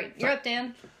 So all right, you're up,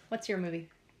 Dan. What's your movie?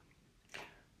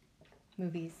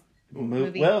 Movies.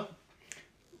 Movie. Well,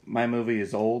 my movie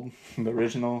is old. The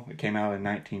original, it came out in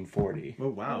 1940. Oh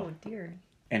wow. Oh dear.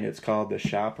 And it's called The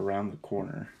Shop Around the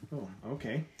Corner. Oh,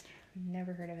 okay.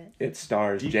 Never heard of it. It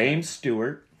stars James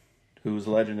Stewart, who's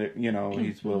legendary.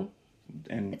 He's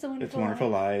and It's a Wonderful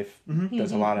Life.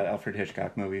 Does a lot of Alfred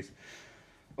Hitchcock movies.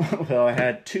 Well, I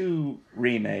had 2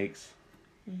 remakes.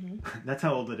 That's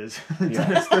how old it is.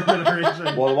 Yeah. It's third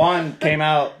generation. Well, one came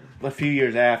out a few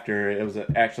years after. It was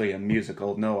actually a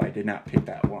musical. No, I did not pick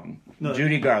that one. No,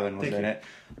 Judy Garland was in you. it.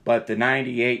 But the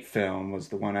 98 film was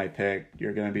the one I picked.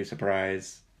 You're going to be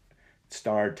surprised. It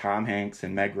starred Tom Hanks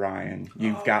and Meg Ryan.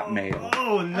 You've Got Mail.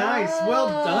 Oh, nice. Well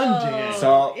done, Jan.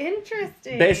 So,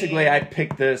 interesting. basically, I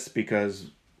picked this because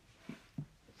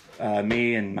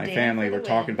me and my Dan family for the were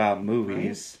talking about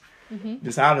movies.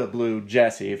 Just out of the blue,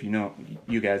 Jesse, if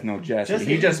you guys know Jesse,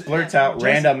 he just blurts out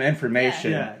random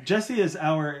information. Yeah, Jesse is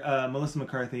our Melissa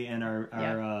McCarthy and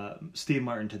our Steve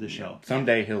Martin to the show.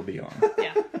 Someday he'll be on.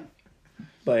 Yeah.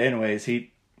 But anyways,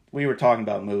 we were talking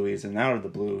about movies, and out of the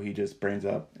blue, he just brings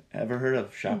up, ever heard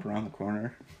of Shop Around the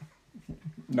Corner?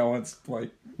 No one's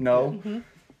like, no.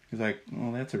 He's like,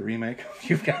 well, that's a remake.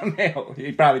 You've Got Mail.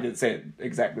 He probably didn't say it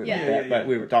exactly like that, but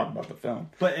we were talking about the film.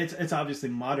 But it's obviously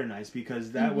modernized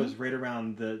because that was right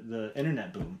around the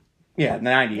internet boom. Yeah,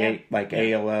 98, like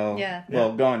AOL. Yeah.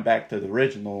 Well, going back to the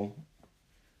original,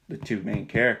 the 2 main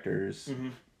characters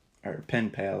are pen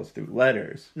pals through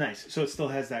letters. Nice. So it still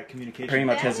has that communication. Pretty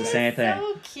much has the same thing.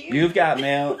 So cute. You've Got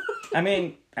Mail. I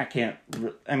mean,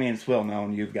 it's well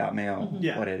known. You've Got Mail,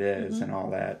 what it is, and all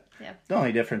that. Yeah. The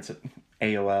only difference,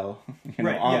 AOL,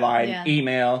 Right, online,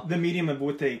 email. The medium of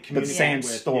what they communicate But the same with.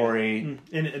 story.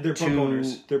 Yeah. And they're book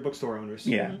owners. They're bookstore owners.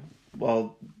 Yeah.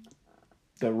 Well,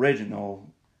 the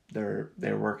original, they're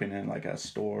working in like a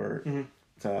store.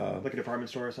 Like a department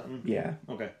store or something? Yeah.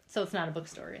 Okay. So it's not a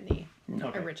bookstore in the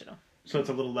original. So it's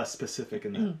a little less specific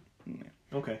in that.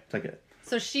 Okay. It's like a...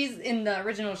 So she's in the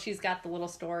original. She's got the little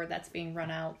store that's being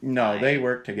run out. No, by- they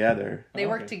work together. They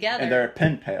work together. And they're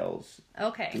pen pals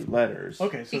okay. through letters.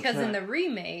 Okay. So Because it's in not, the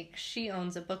remake, she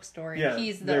owns a bookstore, and Yeah,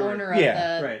 he's the they were- owner of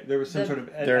Yeah. the. right. There was some sort of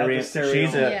they're adversarial.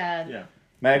 she's a- Yeah.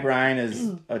 Meg Ryan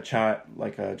is a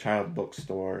child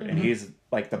bookstore, and he's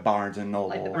like the Barnes and Noble.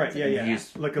 Like the Right. Yeah. Yeah.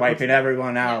 He's Like a wiping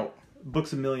everyone out.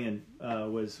 Books a Million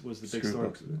was the big Screw store.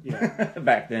 Books. Yeah.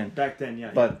 Back then. Back then.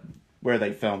 Yeah. But where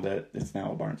they filmed it, it's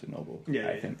now a Barnes and Noble. Yeah,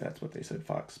 I think that's what they said.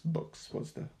 Fox Books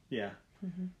was the. yeah.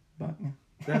 But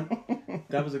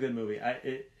That was a good movie. I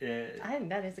think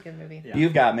that is a good movie. Yeah.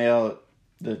 You've Got Mail.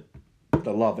 The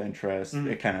love interest. Mm-hmm.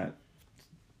 It kind of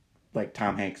like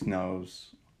Tom Hanks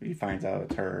knows he finds out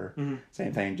it's her. Mm-hmm.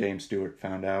 Same thing. James Stewart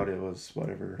found out it was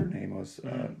whatever her name was,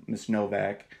 Miss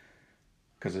Novak,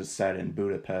 because it's set in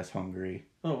Budapest, Hungary.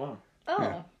 Oh wow. Oh,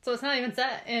 Yeah. so it's not even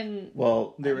set in The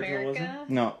original America? wasn't?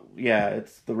 No, yeah,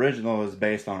 it's the original is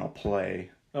based on a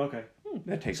play Okay.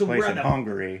 that takes So place we're in at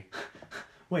Hungary.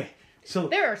 Wait. So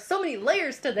There are so many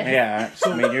layers to this. Yeah,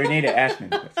 I mean, you need to ask me.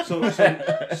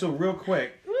 so real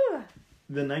quick,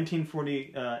 the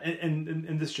 1940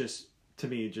 and this just to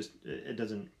me it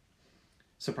doesn't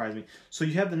surprise me. So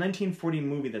you have the 1940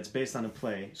 movie that's based on a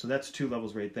play, so that's 2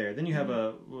 levels right there. Then you have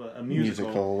a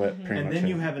musical, that pretty and much then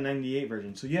you is. have a 98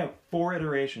 version. So you have 4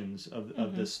 iterations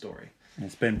of this story.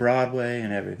 It's been Broadway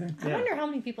and everything. I wonder how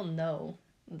many people know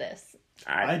this.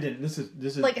 I didn't. This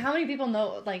is Like, how many people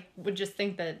know, like, would just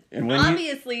think that, And when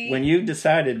obviously... when you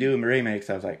decided to do remakes,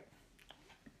 I was like,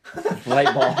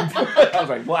 light bulb. I was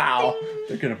like, wow,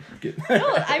 they're gonna get.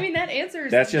 No, I mean, that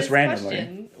answers That's just this randomly.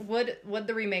 question. Would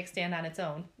the remake stand on its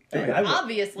own? I would-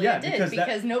 Obviously yeah, it did, because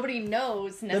because that- nobody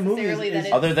knows that movie necessarily is- that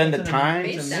it's... Other than the it's times,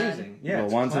 It's based on- amazing. Yeah, the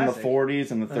it's ones in the classic.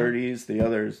 40s and the 30s, the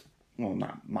others, well,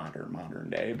 not modern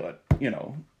day, but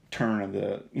turn of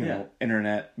the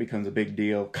internet becomes a big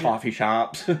deal. Coffee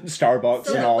shops, Starbucks,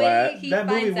 So and the all way that. he That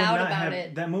movie finds would out not about have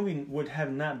it... that movie would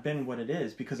have not been what it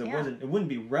is because it Yeah. wasn't. It wouldn't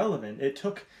be relevant. It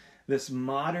took this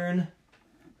modern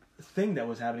thing that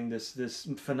was happening, this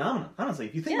phenomenon. Honestly,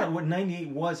 if you think about what 98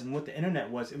 was and what the internet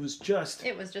was, it was just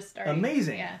starting.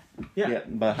 amazing. Yeah. Yeah,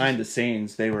 behind the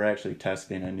scenes, they were actually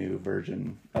testing a new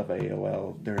version of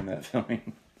AOL during that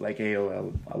filming. Like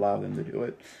AOL allowed them to do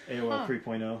it. AOL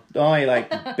 3.0. The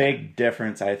only big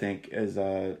difference I think is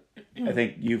I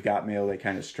think You've Got Mail. They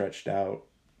kind of stretched out.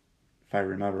 If I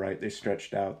remember right, they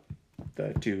stretched out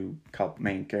the 2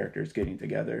 main characters getting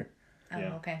together. Oh,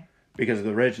 Yeah. okay. Because the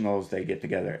originals they get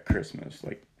together at Christmas.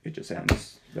 Like it just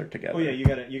ends. They're together. Oh yeah, you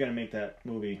gotta make that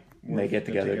movie. They get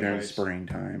the together ticket during price.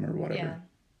 springtime or whatever. Yeah.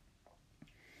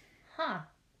 Huh.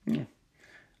 Yeah.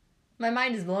 My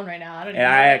mind is blown right now. I don't And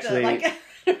even I know actually- what to,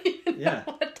 I don't even Yeah.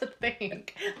 know what to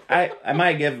think. I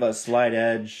might give a slight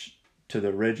edge to the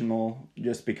original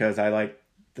just because I like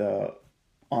the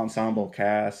ensemble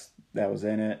cast that was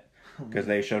in it because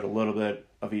they showed a little bit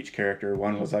of each character.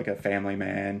 One was like a family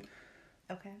man.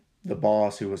 Okay. The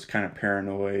boss who was kind of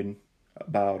paranoid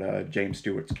about James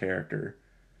Stewart's character.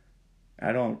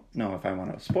 I don't know if I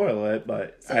want to spoil it,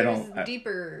 but So I there's don't.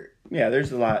 deeper... Yeah,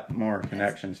 there's a lot more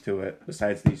connections to it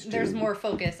besides these 2. There's more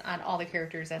focus on all the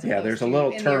characters as Yeah, opposed there's a to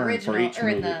little in turn the for original, each or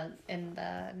movie. in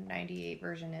the 98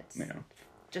 version. It's Yeah.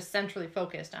 just centrally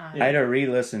focused on... I had to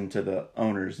re-listen to the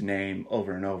owner's name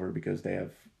over and over because they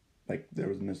have, like, there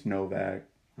was Miss Novak.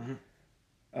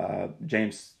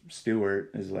 James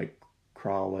Stewart is like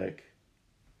Kralik.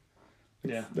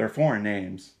 Yeah. They're foreign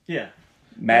names. Yeah.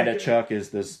 Matichuk is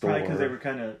the store Probably because they were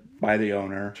kind of by the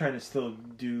owner. trying to still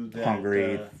do that.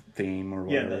 Hungary theme or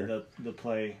Yeah, whatever. the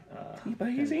play.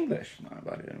 But he's English. Not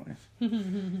about it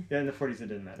anyways. Yeah, in the 40s it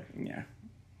didn't matter. Yeah.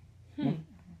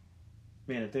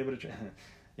 Man, if they would have tried...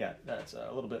 Yeah, that's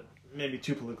a little bit maybe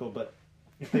too political, but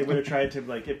if they would have tried to,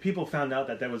 like, if people found out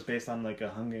that was based on, like, a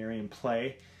Hungarian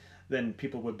play, then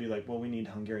people would be like, well, we need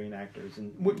Hungarian actors,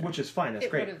 and which is fine, that's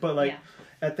It great. would've- But, like,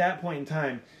 yeah. at that point in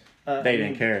time... They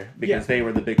didn't care because they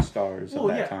were the big stars Well, of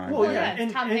that yeah. time. Well, Well, yeah, yeah,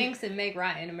 and- Tom and- Hanks and Meg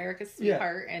Ryan, America's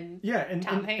Sweetheart, and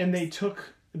Tom Hanks. and they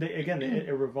took...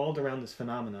 It revolved around this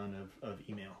phenomenon of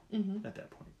email at that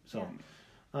point. So,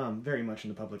 very much in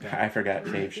the public eye. I forgot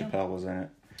Dave Chappelle was in it.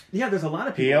 Yeah, there's a lot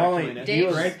of people He actually in only it.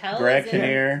 Dave Greg Chappelle is in it.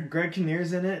 Kinnear. Greg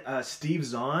Kinnear's in it. Steve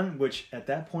Zahn, which at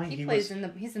that point he was...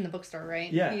 plays he's in the bookstore,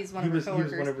 right? Yeah, he's one he of was her one of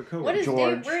coworkers. her coworkers. What is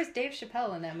George. Where's Dave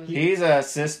Chappelle in that movie? He's an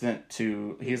assistant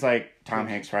to. He's like Tom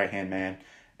Hanks' right hand man,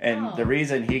 and Oh. the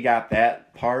reason he got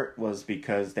that part was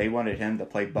because they wanted him to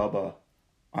play Bubba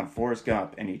on Forrest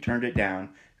Gump, and he turned it down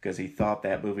because he thought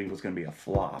that movie was going to be a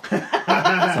flop. So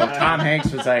Tom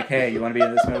Hanks was like, "Hey, you want to be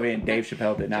in this movie?" And Dave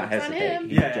Chappelle did not Joke's on hesitate. him.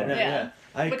 He Yeah, jumped. no, Yeah. yeah.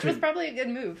 I Which was probably a good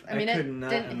move. I mean, could it not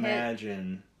didn't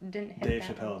imagine hit Dave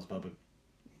that Chappelle's Bubba.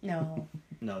 No.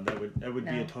 No, that would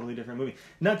be No. a totally different movie.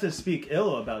 Not to speak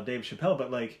ill about Dave Chappelle,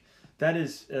 but like that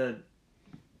is,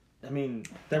 I mean,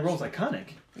 that role's iconic.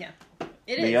 Yeah.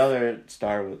 It is. The other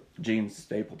star, Jean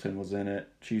Stapleton, was in it.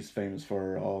 She's famous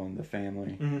for All in the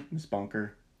Family, Miss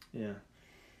Bunker. Yeah,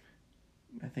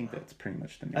 I think that's pretty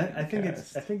much the main I think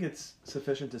cast. it's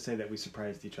sufficient to say that we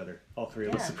surprised each other. All three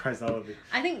of us Yeah. surprised all of you.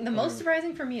 I think the most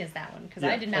surprising for me is that one because Yeah.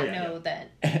 I did not Oh, yeah, know that.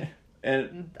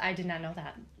 And I did not know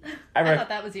that. I I rec- thought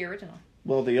that was the original.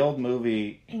 well, the old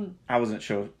movie, I wasn't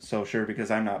so sure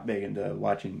because I'm not big into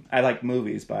watching. I like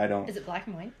movies, but I don't. Is it black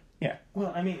and white?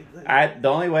 Well, I mean, The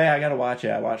only way I got to watch it,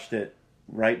 I watched it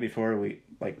right before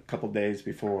a couple days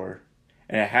before,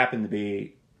 And it happened to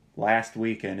be last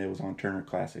weekend. It was on Turner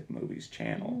Classic Movies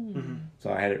channel. Mm-hmm.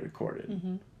 So I had it recorded.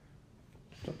 Mm-hmm.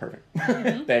 So perfect.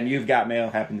 Then You've Got Mail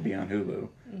happened to be on Hulu.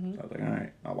 Mm-hmm. So I was like, all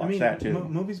right, I'll watch that too.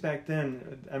 Movies back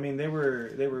then, I mean, they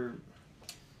were.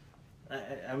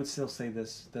 I would still say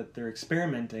this, that they're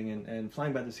experimenting and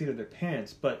flying by the seat of their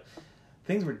pants, but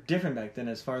things were different back then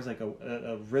as far as like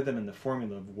a rhythm and the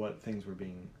formula of what things were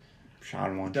being shot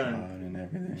in one done. shot and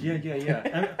everything.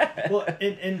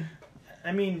 Yeah.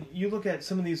 I mean, you look at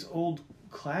some of these old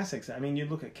classics. I mean, you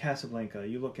look at Casablanca.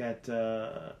 You look at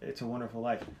It's a Wonderful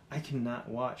Life. I cannot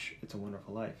watch It's a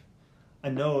Wonderful Life. I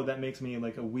know that makes me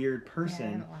like a weird person. Yeah,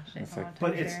 I haven't watched it in a long time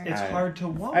but it's either. hard to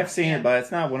watch. I've seen it, but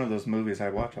it's not one of those movies I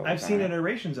watch all the time. I've seen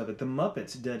iterations of it. The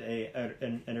Muppets did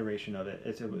an iteration of it.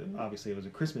 Obviously, it was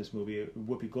a Christmas movie.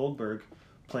 Whoopi Goldberg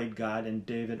played God, and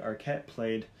David Arquette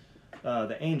played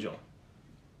the angel.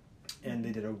 And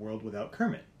they did A World Without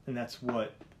Kermit, and that's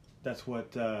what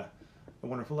A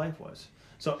Wonderful Life was.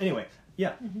 So anyway,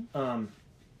 yeah,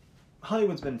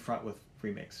 Hollywood's been fraught with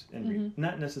remakes and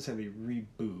not necessarily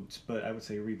reboots, but I would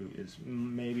say reboot is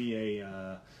maybe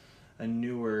a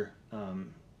newer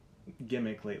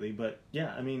gimmick lately. But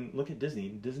yeah, I mean, look at Disney.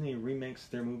 Disney remakes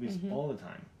their movies all the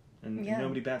time, and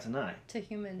nobody bats an eye.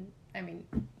 Taking the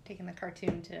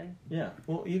cartoon to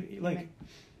Well, because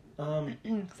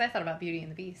I thought about Beauty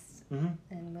and the Beast and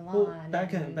Mulan. Well,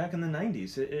 back in the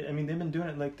 90s, I mean, they've been doing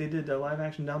it like they did live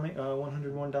action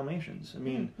 101 Dalmatians. I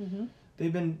mean.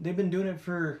 They've been doing it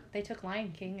for. They took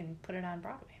Lion King and put it on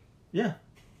Broadway. Yeah.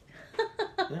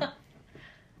 Yeah.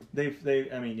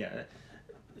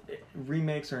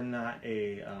 Remakes are not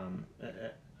a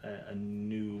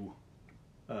new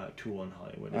tool in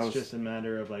Hollywood. It's just a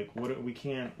matter of like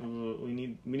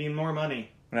we need more money.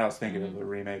 When I was thinking of the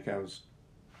remake,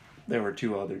 there were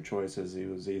two other choices. It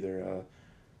was either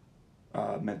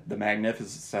The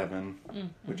Magnificent Seven,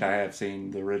 which I have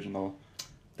seen the original.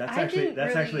 That's actually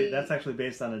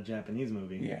based on a Japanese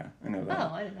movie. Yeah, I know that.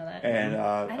 Oh, I didn't know that. And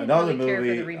another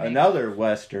movie, another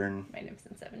Western.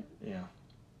 Magnificent Seven. Yeah.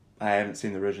 I haven't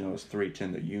seen the original. It was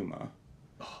 3:10 to Yuma.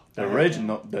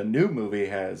 The new movie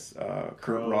has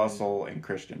Kurt Russell and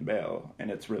Christian Bale,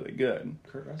 and it's really good.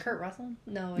 Kurt Russell?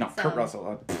 No, it's Kurt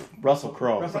Russell. Russell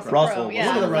Crowe. Russell.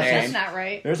 Yeah, that's not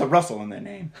right. There's a Russell in that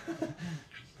name.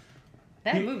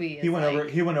 That movie is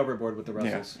he went overboard with the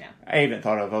Russells. Yeah. I even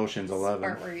thought of Ocean's 11.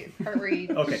 Part where he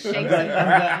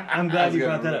Okay, I'm glad you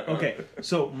brought that up. Okay,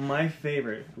 so my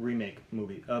favorite remake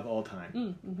movie of all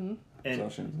time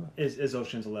is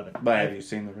Ocean's 11. But have you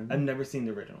seen the original? I've never seen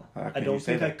the original. I don't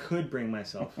think I could bring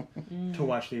myself to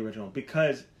watch the original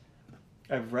because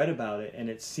I've read about it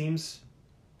and it seems.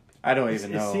 I don't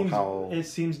even know how. It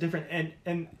seems different,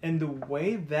 and the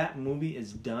way that movie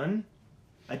is done,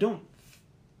 I don't.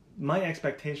 My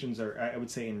expectations are, I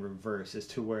would say, in reverse as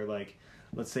to where, like,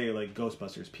 let's say, like,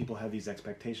 Ghostbusters, people have these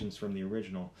expectations from the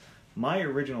original. My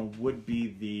original would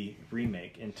be the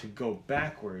remake, and to go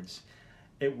backwards,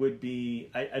 it would be,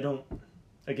 I don't,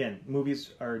 again,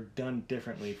 movies are done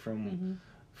differently from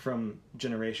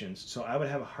generations, so I would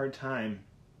have a hard time,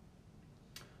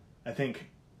 I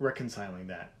think, reconciling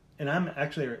that. And I'm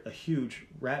actually a huge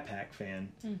Rat Pack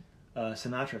fan,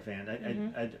 Sinatra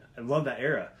fan. I love that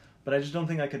era. But I just don't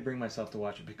think I could bring myself to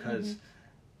watch it because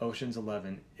Ocean's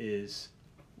 11 is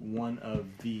one of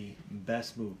the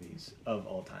best movies of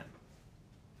all time.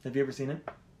 Have you ever seen it?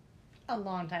 A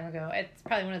long time ago. It's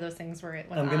probably one of those things where it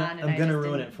went I'm gonna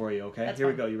ruin it for you, okay? Here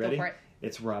we go. You ready? Go for it.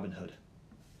 It's Robin Hood.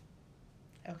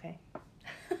 Okay.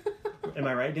 Am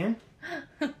I right, Dan?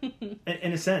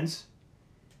 In a sense,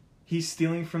 he's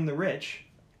stealing from the rich.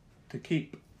 To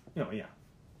keep. Oh, yeah.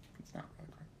 It's not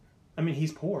really correct. I mean,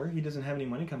 he's poor. He doesn't have any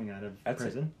money coming out of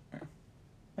prison. Yeah.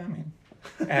 I mean,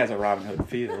 it has a Robin Hood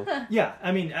feel. Yeah,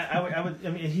 I mean, I would. I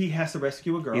mean, he has to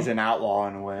rescue a girl. He's an outlaw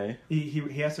in a way. He has to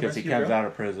rescue a girl. Because he comes out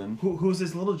of prison. Who's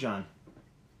his Little John?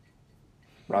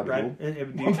 Brad,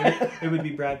 it would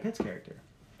be Brad Pitt's character.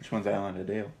 Which one's Alan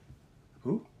Adale?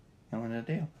 Who? Alan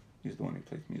Adale. He's the one who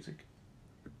plays music.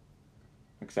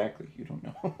 Exactly. You don't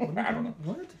know. I don't know.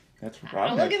 What? That's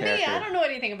Robin Look Hood's at me. character. I don't know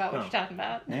anything about what you're talking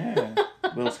about. Yeah.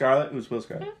 Will Scarlet? Who's Will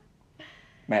Scarlet?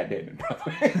 Matt Damon,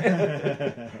 probably.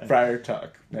 Friar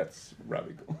Tuck. That's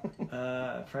Robbie Gould.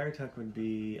 Friar Tuck would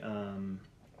be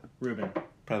Reuben.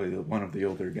 Probably one of the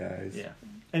older guys. Yeah.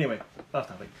 Anyway, off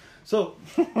topic. So,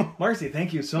 Marcy,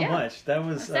 thank you so much. That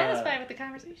was I'm satisfied with the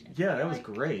conversation. Yeah, that was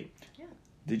great. Yeah.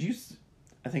 Did you?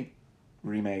 I think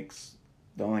remakes.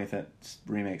 The only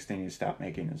remakes they need to stop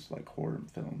making is like horror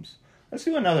films. Let's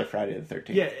do another Friday the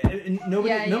 13th. Yeah,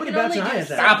 nobody bats an eye at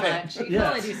that. Stop it. You can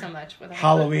only do so much with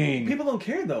Halloween. People don't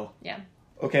care though. Yeah.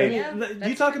 Okay. Yeah, you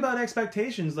that's talk true. about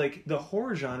expectations, like the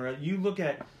horror genre. You look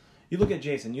at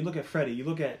Jason, you look at Freddy, you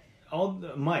look at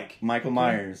Michael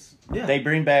Myers. Yeah. They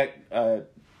bring back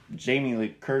Jamie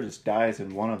Lee Curtis dies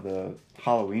in one of the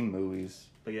Halloween movies.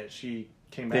 But yet she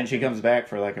came back. Then she comes back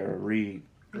for like a Reboot?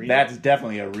 That's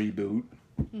definitely a reboot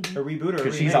a reboot or a because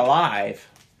remake? she's alive.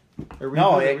 A reboot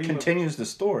No, or it remake? continues the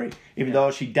story, even Yeah.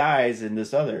 though she dies in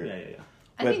this other. Yeah.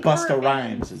 I With think Busta horror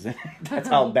Rhymes is in it. That's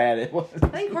how bad it was. I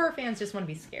think horror fans just want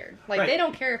to be scared. Like, Right. they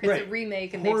don't care if it's Right. a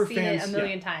remake and Horror they've seen fans, it a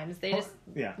million times. They just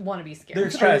Yeah. want to be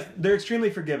scared. They're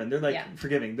extremely forgiving. They're like Yeah.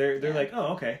 forgiving. They're Yeah. like,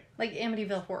 oh, okay. Like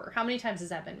Amityville Horror. How many times has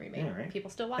that been remade? Yeah, right. People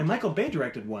still watch And it. Michael Bay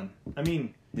directed one. I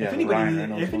mean, Yeah, if the Ryan anybody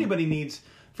Reynolds if one. anybody needs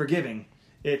forgiving,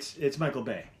 it's Michael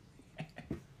Bay.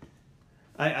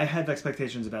 I have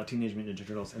expectations about Teenage Mutant Ninja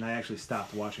Turtles, and I actually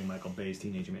stopped watching Michael Bay's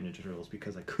Teenage Mutant Ninja Turtles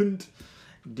because I couldn't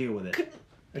deal with it.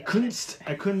 I couldn't.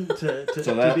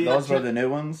 So those were the new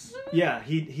ones? Yeah,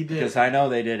 he did. Because I know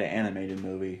they did an animated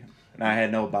movie. And I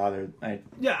had no bother. I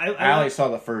I only saw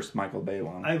the first Michael Bay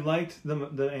one. I liked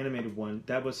the animated one.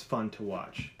 That was fun to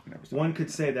watch. Never saw One it. could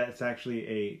say that it's actually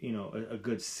a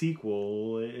good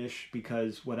sequel-ish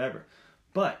because whatever.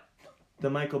 But the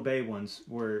Michael Bay ones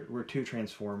were too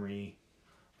transformery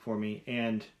for me,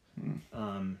 and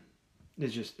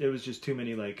it was just too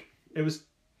many, like, it was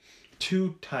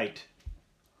too tight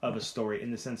of a story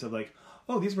in the sense of like,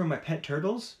 oh, these were my pet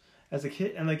turtles as a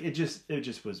kid, and like it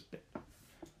just was.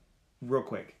 Real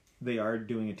quick, they are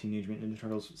doing a Teenage Mutant Ninja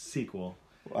Turtles sequel.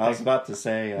 I was about to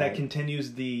say that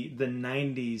continues the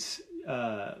 90s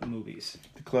movies.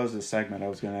 to close this segment. I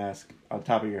was going to ask, on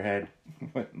top of your head,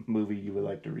 what movie you would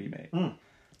like to remake. Ooh.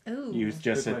 You just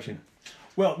Good said. question.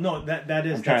 Well, no, that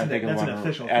is I'm trying to think that's of an one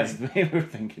official as thing. we were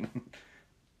thinking.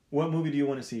 What movie do you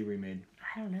want to see remade?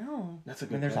 I don't know. That's a I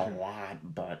good mean, there's question. a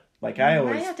lot, but like I I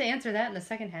always, have to answer that in the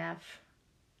second half,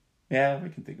 yeah, we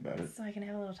can think about it. so I can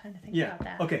have a little time to think Yeah. about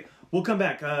that. Okay, we'll come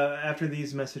back after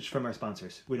these messages from our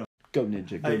sponsors. We don't. Go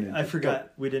Ninja, go Ninja. I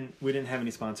forgot we didn't have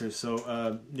any sponsors,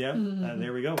 so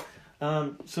there we go.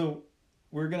 So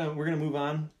we're gonna move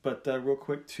on, but real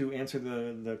quick to answer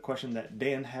the question that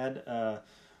Dan had.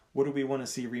 What do we want to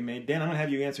see remade? Dan, I'm gonna have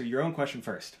you answer your own question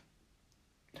first.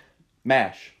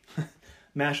 MASH.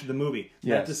 MASH the movie,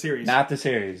 Yes. not the series. Not the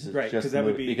series. It's Right, just 'cause the that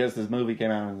would movie, be- because this movie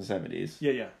came out in the 70s.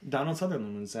 Yeah. Donald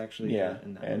Sutherland was actually Yeah,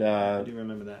 in that. and, movie. I do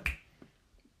remember that.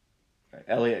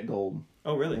 Elliot Gould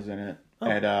Oh, really? was in it. Oh,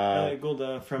 and Elliot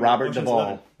Gould from Robert Ocean's Duvall.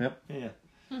 11. Yep.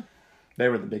 Yeah. They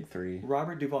were the big three.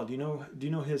 Robert Duvall. Do you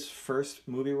know his first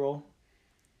movie role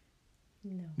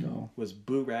No. No. was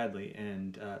Boo Radley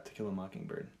in To Kill a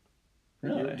Mockingbird?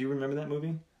 Really? Do you remember that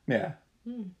movie? Yeah.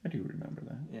 I do remember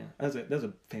that. Yeah, that was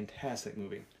a fantastic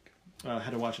movie. I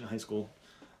had to watch it in high school.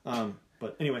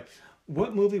 But anyway,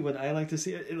 what movie would I like to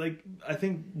see? I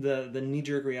think the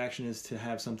knee-jerk reaction is to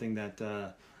have something that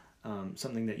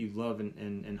you love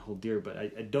and hold dear. But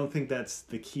I don't think that's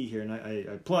the key here. And I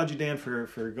applaud you, Dan,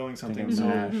 for going something. Thinking So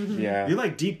MASH. Yeah. you're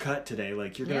like deep cut today.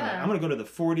 Like you're gonna. Yeah. I'm gonna go to the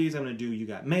 40s. I'm gonna do You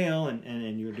Got Mail,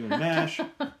 and you're doing MASH.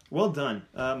 Well done.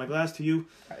 My glass to you.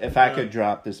 If I could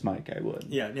drop this mic, I would.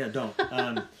 Yeah, don't.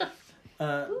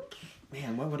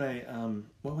 Man, what would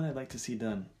I like to see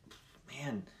done?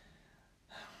 Man,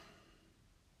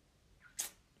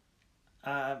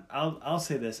 I'll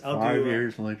say this. I'll 5 do.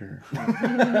 years later.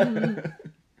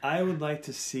 I would like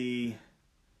to see.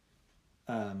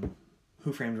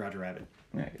 Who Framed Roger Rabbit?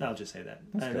 Yeah. I'll just say that.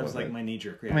 Let's That go was with like it. my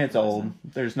knee-jerk I reaction. mean, it's last old. time.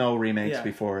 There's no remakes Yeah.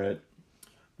 before it.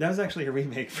 That was actually a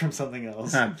remake from something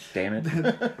else. Damn it.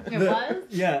 It was?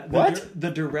 Yeah. What?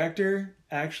 The director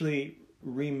actually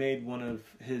remade one of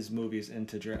his movies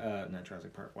into not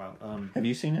Jurassic Park. Wow. Have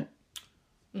you seen it?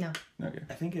 No. Okay.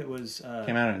 I think it was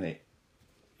Came out in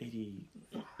 80.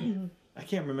 I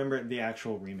can't remember the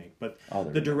actual remake, but Oh,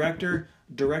 there the you go. director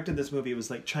directed this movie. It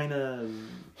was like China.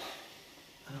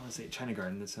 I don't want to say China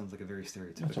Garden. That sounds like a very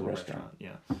stereotypical That's a restaurant.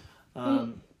 Yeah.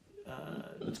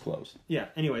 It's closed. Yeah.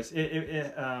 Anyways, he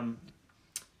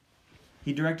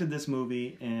directed this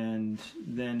movie, and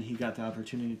then he got the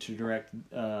opportunity to direct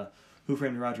Who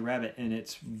Framed Roger Rabbit, and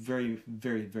it's very,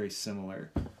 very, very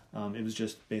similar. It was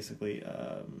just basically,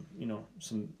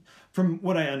 some, from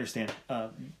what I understand,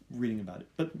 reading about it.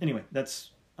 But anyway,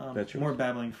 that's That's yours. more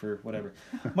babbling for whatever.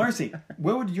 Marcy,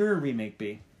 what would your remake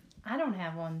be? I don't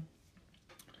have one.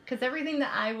 Because everything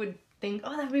that I would think,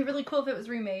 oh, that would be really cool if it was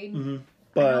remade. Mm-hmm.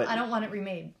 But I don't want it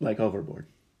remade. like Overboard.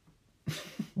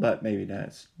 But maybe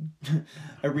that's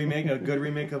A good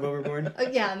remake of Overboard?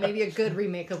 Yeah, maybe a good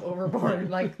remake of Overboard.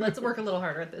 Like, let's work a little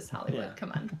harder at this, Hollywood. Yeah.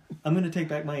 Come on. I'm going to take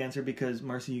back my answer because,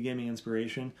 Marcy, you gave me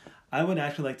inspiration. I would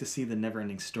actually like to see the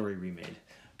Neverending Story remade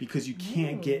because you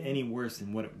can't get any worse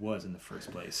than what it was in the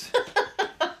first place.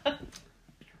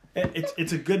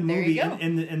 It's a good movie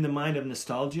in the mind of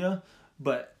nostalgia,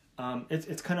 but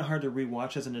it's kind of hard to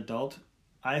rewatch as an adult.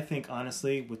 I think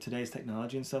honestly, with today's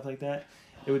technology and stuff like that,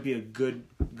 it would be a good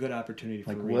opportunity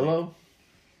for like remake. Willow.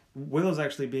 Willow's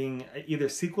actually being either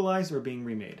sequelized or being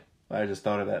remade. I just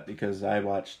thought of that because I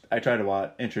tried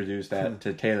to introduce that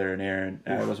to Taylor and Aaron.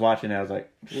 And I was watching it, I was like,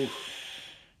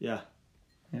 yeah,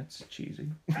 it's cheesy.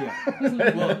 Yeah.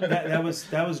 Well, that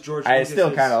was George. I Lucas's,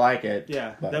 still kind of like it.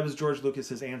 Yeah, that was George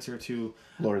Lucas's answer to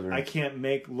Lord of the Rings. I can't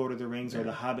make Lord of the Rings or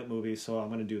the Hobbit movies, so I'm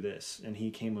going to do this, and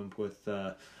he came up with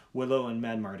Willow and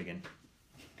Mad Mardigan.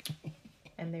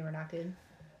 And they were not good.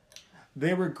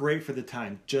 They were great for the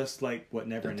time, just like what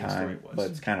Neverending Story was. But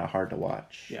it's kind of hard to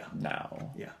watch. Yeah.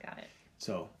 Now. Yeah. Got it.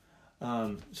 So,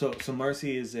 so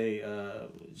Marcy is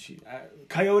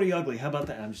Coyote Ugly. How about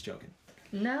that? I'm just joking.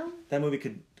 No. That movie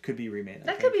could be remade.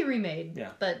 That could be remade. Yeah.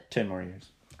 But 10 more years.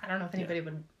 I don't know if anybody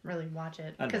would really watch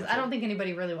it I'd because watch I it. don't think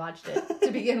anybody really watched it to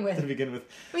begin with. To begin with,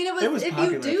 I mean, it was if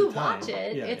popular you at do the time. watch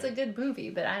it, Yeah, it's yeah. a good movie,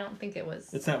 but I don't think it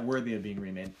was. It's not worthy of being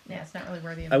remade. Yeah, it's not really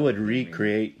worthy of I would being remade.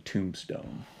 recreate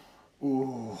Tombstone.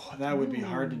 Ooh, that would be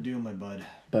hard to do, my bud.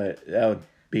 But that would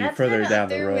be That's further kinda down up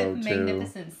the there road, with too.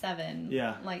 Magnificent Seven.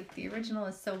 Yeah. Like, the original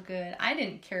is so good. I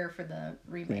didn't care for the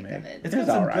remake of it. It's It got was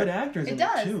some alright. good actors It in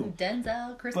does. it too.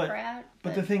 Denzel, Chris Pratt.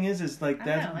 But the thing is like I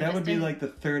that don't know, I that just would be didn't- like the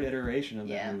third iteration of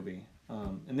that Yeah. movie.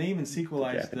 And they even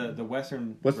sequelized the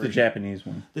Western. What's the version. Japanese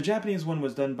one? The Japanese one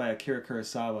was done by Akira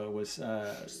Kurosawa. It was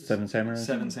Seven Samurai?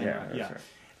 Seven Samurai. Yeah. that's right.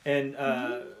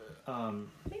 And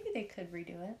Maybe they could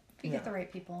redo it. If you Yeah. get the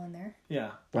right people in there.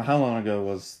 yeah, Well, how long ago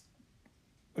was...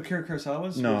 Akira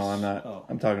Kurosawa's. No, was- I'm not. Oh.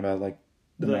 I'm talking about, like,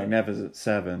 the Magnificent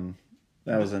Seven.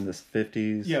 That was in the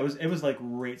 50s. Yeah, it was like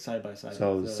right side by side.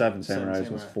 So with the the Seven Seven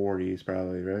Samurais was 40s,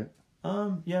 probably, right?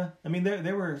 Yeah. I mean,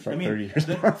 they were. It's like I mean, 30 years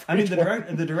the, more for I mean, each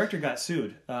the director got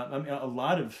sued. I mean, a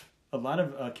lot of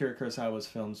Akira Kurosawa's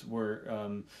films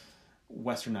were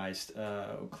westernized.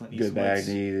 Clint Good Eastwood's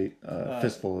Baggy,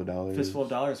 Fistful of Dollars. Fistful of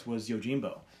Dollars was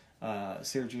Yojimbo.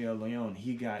 Sergio Leone.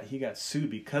 He got sued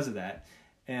because of that,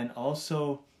 and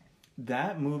also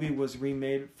that movie was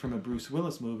remade from a Bruce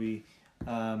Willis movie.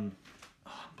 I'm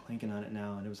blanking on it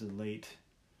now, and it was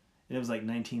it was like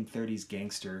 1930s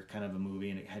gangster kind of a movie,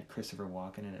 and it had Christopher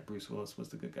Walken in it. Bruce Willis was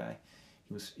the good guy.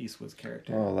 He was Eastwood's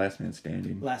character. Oh, Last Man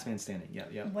Standing. Last Man Standing.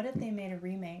 Yeah. What if they made a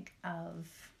remake of...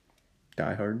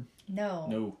 Die Hard. No.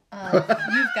 No.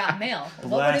 You've Got Mail. What would it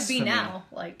Blasphemy. be now?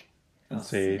 Like... Let's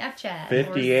see. Snapchat.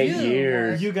 58 or Zoom,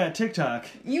 years. You got TikTok.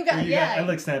 You got, I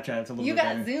like Snapchat. It's a little You bit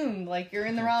got better. Zoom. Like, you're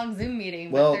in the wrong Zoom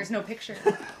meeting, but Well- there's no picture.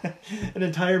 An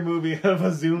entire movie of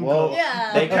a Zoom Well, call.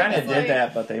 Yeah. they kind of It's did like-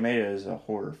 that, but they made it as a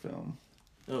horror film.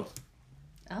 Oh.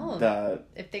 Oh.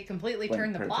 If they completely Like,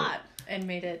 turned the pretty plot and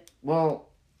made it... Well,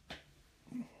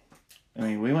 I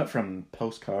mean, we went from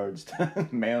postcards to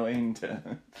mailing to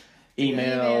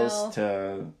emails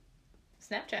to...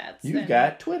 Snapchats. You've and-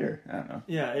 got Twitter. I don't know.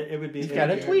 Yeah, it would be. You've it got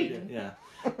would a be- tweet. Yeah.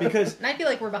 Because And I feel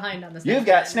like we're behind on this. You've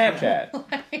got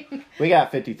Snapchat. We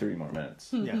got 53 more minutes.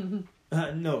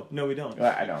 yeah. No, we don't.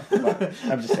 Well, I don't. But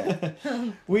I'm just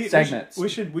saying. Segments.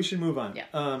 We should move on.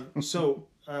 Yeah. So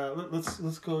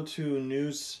let's go to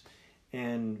news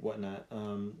and whatnot.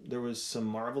 There was some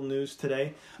Marvel news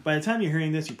today. By the time you're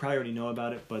hearing this, you probably already know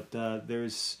about it. But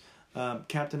there's not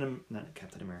Captain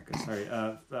America. Sorry,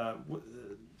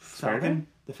 Spider-Man?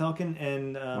 the Falcon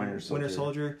and Winter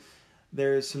Soldier.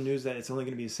 There's some news that it's only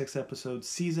going to be a 6-episode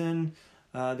season.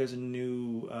 There's a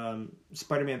new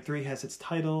Spider-Man 3 has its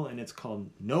title, and it's called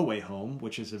No Way Home,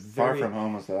 which is a very... Far From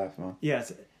Home was the last one. Yeah,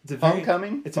 it's a very...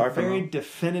 Homecoming? It's Far a From very Home?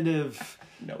 definitive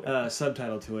No Way.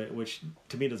 subtitle to it, which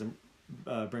to me doesn't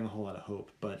bring a whole lot of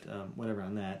hope, but whatever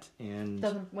on that. And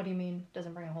What do you mean?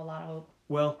 Doesn't bring a whole lot of hope.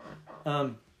 well,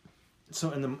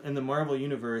 so in the Marvel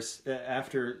universe,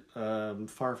 after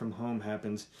Far From Home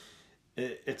happens,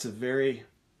 it's a very...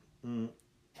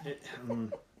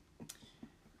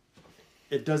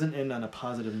 it doesn't end on a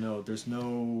positive note. There's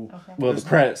no... Okay. Well, the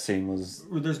credit scene was...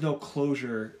 There's no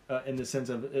closure in the sense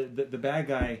of the bad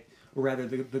guy, or rather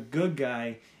the good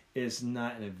guy, is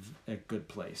not in a good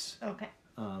place. Okay.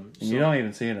 And you don't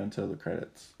even see it until the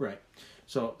credits. Right.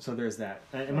 So there's that.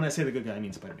 And when I say the good guy, I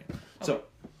mean Spider-Man. Okay. So,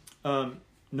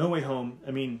 No Way Home,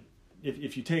 I mean,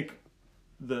 if you take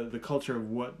the culture of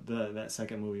what that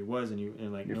second movie was, and You're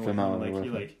No Way Home, familiar with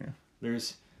you it, yeah.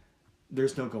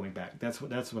 there's no going back. That's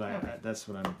what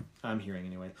I'm hearing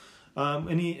anyway.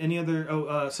 Any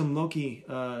other some Loki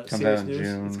series out in news?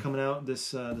 June. It's coming out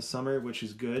this summer, which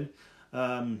is good.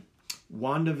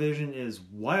 WandaVision is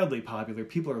wildly popular.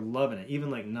 People are loving it,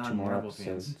 even like non-Marvel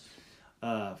fans.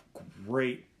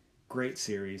 Great great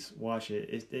series. Watch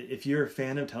it. If you're a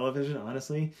fan of television,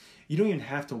 honestly, you don't even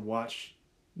have to watch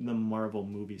the Marvel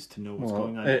movies to know what's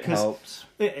going on. It helps.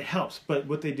 It helps, but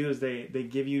what they do is they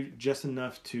give you just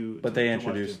enough to. But they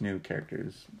introduce new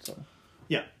characters, so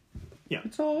yeah.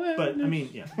 It's all. But I mean,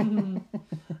 yeah.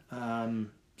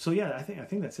 So yeah, I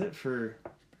think that's it for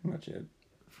pretty much it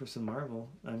for some Marvel.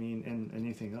 I mean, and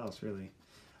anything else really.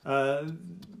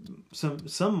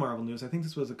 Some Marvel news. I think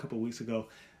this was a couple weeks ago.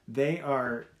 They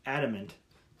are adamant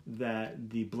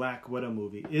that the Black Widow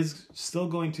movie is still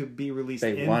going to be released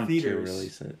in theaters. They want to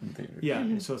release it in theaters.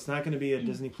 Yeah, so it's not going to be a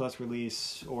Disney Plus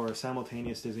release or a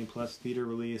simultaneous Disney Plus theater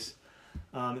release.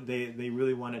 They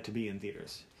really want it to be in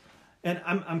theaters, and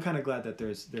I'm kind of glad that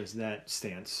there's that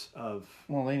stance of.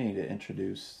 Well, they need to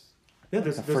introduce. Yeah,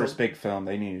 there's the first big film.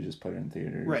 They need to just put it in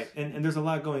theaters, right? And there's a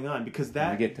lot going on because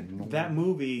that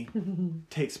movie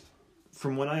takes,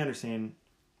 from what I understand,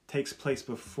 takes place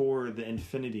before the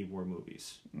Infinity War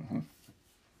movies. Mm-hmm.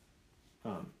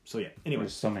 So yeah. Anyway,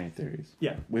 there's so many theories.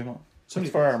 Yeah, we won't. So it's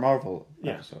for our Marvel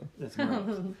episode. That's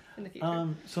Marvel. In the future.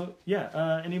 So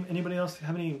yeah. Anybody else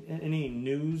have any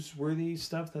newsworthy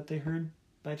stuff that they heard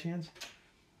by chance?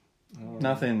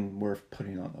 Nothing worth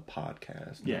putting on the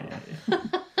podcast. Yeah.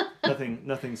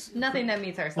 Nothing's nothing that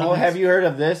meets our standards. Oh, have you heard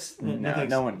of this?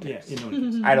 No one cares. Yeah, no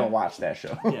one cares. I don't watch that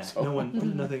show. Yeah, so. no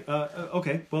one, nothing.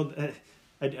 Okay, well,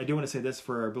 I do want to say this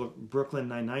for our Brooklyn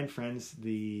Nine-Nine friends.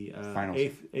 The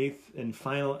eighth and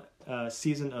final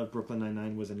season of Brooklyn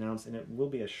Nine-Nine was announced, and it will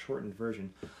be a shortened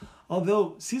version.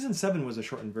 Although season 7 was a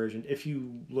shortened version, if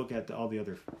you look at all the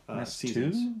other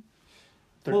seasons.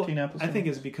 13 episodes? I think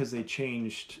it's because they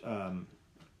changed...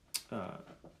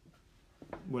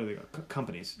 what are they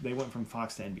companies? They went from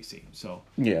Fox to NBC. So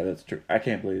yeah, that's true. I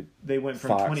can't believe they went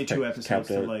from Fox 22 episodes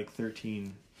to like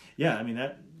 13. Yeah, I mean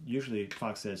that usually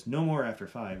Fox says no more after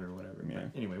 5 or whatever. Yeah.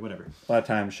 But anyway, whatever. A lot of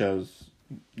times shows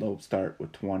they'll start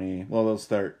with 20. Well, they'll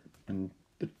start in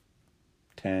the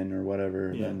 10 or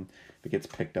whatever. Yeah. Then if it gets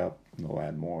picked up, they'll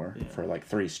add more for like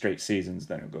 3 straight seasons.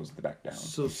 Then it goes back down.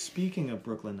 So speaking of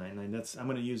Brooklyn Nine-Nine, I'm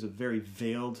going to use a very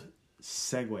veiled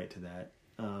segue to that.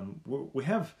 We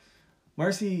have.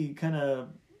 Marcy kind of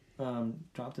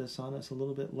dropped this on us a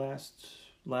little bit last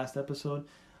episode.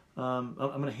 I'm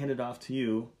going to hand it off to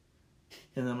you,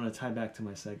 and then I'm going to tie back to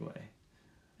my segue.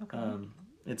 Okay.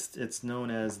 It's known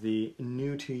as the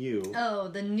New to You. Oh,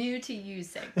 the New to You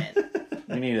segment.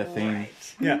 We need a theme.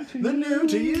 Right. Yeah, the New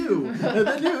to You.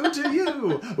 The New to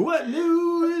You. What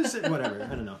new is it? Whatever.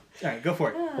 I don't know. All right, go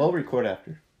for it. We'll record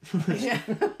after. Yeah.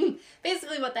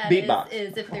 Basically what that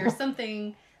is if there's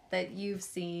something that you've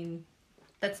seen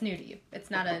that's new to you. It's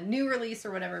not a new release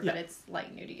or whatever, but it's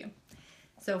like new to you.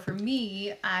 So for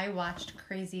me, I watched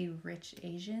Crazy Rich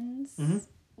Asians,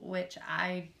 which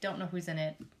I don't know who's in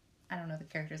it. I don't know the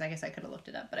characters. I guess I could have looked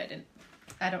it up, but I didn't.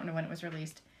 I don't know when it was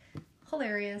released.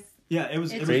 Hilarious. Yeah, it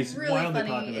was really wildly funny.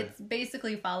 popular. It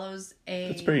basically follows a...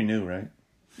 It's pretty new, right?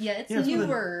 Yeah, it's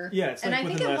newer. It's like and I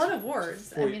think it won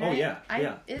awards.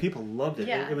 People loved it.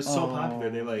 Yeah. It was so popular.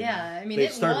 They they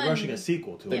started rushing a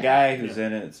sequel to it. The guy who's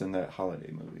in it's in that holiday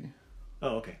movie.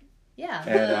 Oh, okay. Yeah.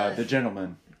 And The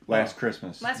Gentleman, Last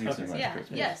Christmas. Last Christmas,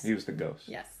 yes. He was the ghost.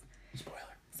 Yes. Spoiler.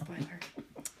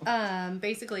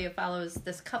 Basically, it follows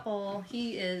this couple.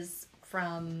 He is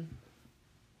from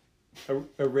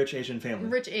a rich Asian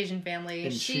family.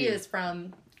 And she is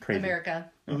from America.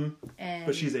 Mm-hmm.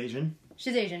 But she's Asian.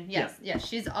 She's Asian, yes. Yeah. Yes,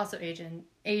 she's also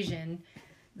Asian.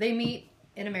 They meet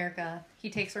in America.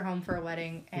 He takes her home for a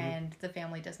wedding, and the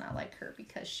family does not like her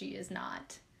because she is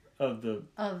not of that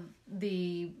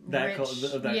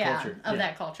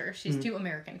culture. She's too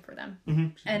American for them,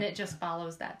 and it just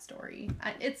follows that story.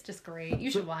 It's just great. You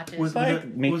should watch it. Was like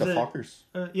Meet the Fockers.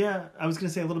 Yeah, I was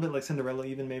gonna say a little bit like Cinderella,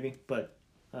 even maybe, but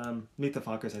Meet the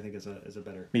Fockers I think is a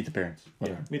better. Meet the Parents.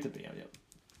 Whatever. Yeah, Meet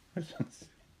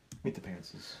the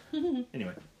Parents is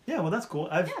anyway. Yeah, well that's cool.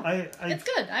 It's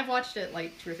good. I've watched it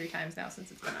like 2 or 3 times now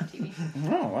since it's been on TV.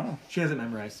 Oh wow! She has it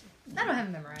memorized. I don't have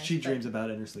it memorized. She dreams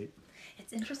about it in her sleep.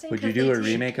 It's interesting. Would you do a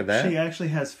remake of that? She actually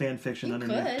has fan fiction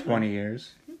underneath. 20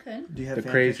 years. You could. Do you have the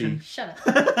fan crazy? Fiction? Shut up.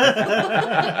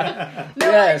 No,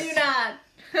 yes. I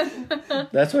do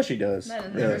not. That's what she does. That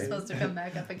is never supposed to come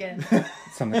back up again.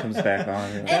 Something comes back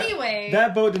on. Yeah. Anyway.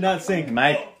 That boat did not sink.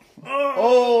 Mike.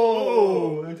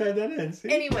 Oh! I tied that in. See?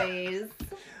 Anyways.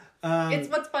 It's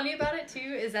what's funny about it, too,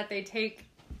 is that they take,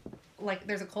 like,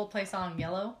 there's a Coldplay song,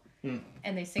 Yellow,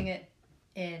 and they sing it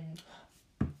in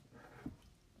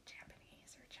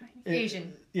Japanese or Chinese.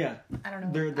 Asian. Yeah. I don't know.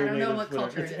 I don't know what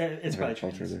culture it is. It's probably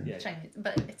Chinese. Yeah. Chinese.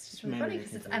 But it's just really funny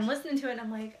because I'm listening to it and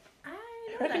I'm like, I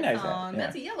know recognize that song. that. Yeah.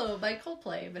 That's Yellow by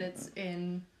Coldplay, but it's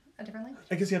in a different language?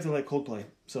 I guess you have to like Coldplay.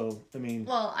 So I mean,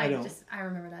 Well, I don't.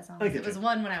 remember that song. I get It was you.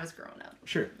 one when I was growing up.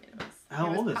 Sure. It was- How it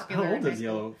was old is popular in high school.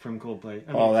 Yellow from Coldplay?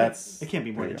 I Oh, it that's can't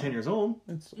be more than pretty 10 years old.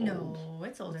 It's old. No,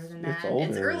 it's older than that. It's It's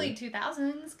older. early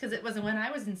 2000s because it wasn't when I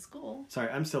was in school. Sorry,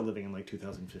 I'm still living in like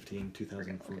 2015, Look it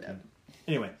 2014. up.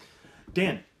 Anyway,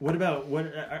 Dan, what about what?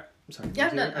 I'm sorry. Yeah,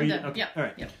 I'm done. Are I'm you done. okay? Yeah. All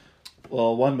right. Yeah.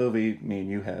 Well, one movie me and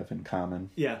you have in common.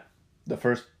 Yeah. The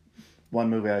first one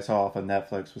movie I saw off of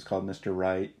Netflix was called Mr.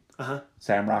 Right.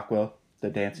 Sam Rockwell, the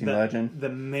dancing legend. The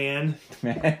man.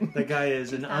 Man. The guy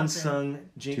is an 2000. unsung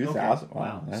genius. 2000. Okay.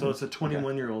 Wow. So it's a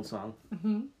 21-year-old song.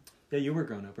 Mm-hmm. Yeah, you were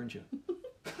grown up, weren't you?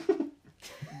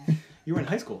 You were in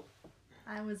high school.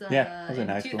 I was, Yeah, I was in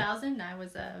high school. 2000, I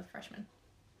was a freshman.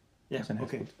 Yeah. was in high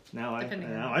Okay. school. Now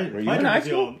Depending on- I. Were you I in don't high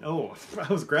feel- Oh, I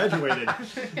was graduated.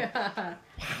 Yeah.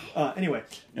 Anyway,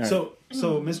 All right. so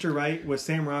Mr. Right was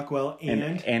Sam Rockwell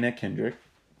and Anna Kendrick.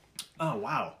 oh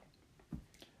wow,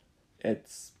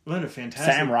 It's what a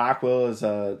fantastic Sam Rockwell is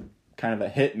a kind of a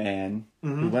hitman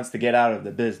who wants to get out of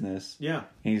the business. Yeah.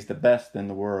 He's the best in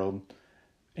the world.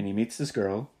 And he meets this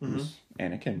girl, who's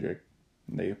Anna Kendrick.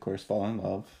 And they, of course, fall in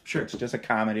love. Sure. It's just a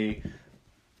comedy.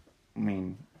 I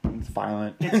mean, it's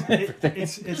violent.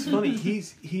 It's funny.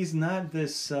 He's not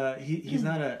this. He's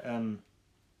not a.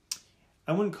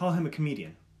 I wouldn't call him a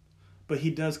comedian, but he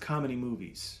does comedy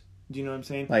movies. Do you know what I'm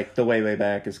saying? Like The Way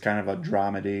Back is kind of a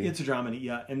dramedy. It's a dramedy,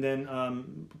 yeah. And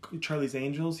then Charlie's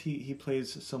Angels, he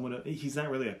plays somewhat. He's not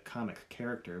really a comic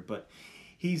character, but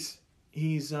he's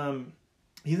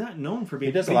not known for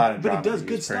being. He does a lot of but he does dramedies, good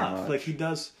pretty stuff. much. Like he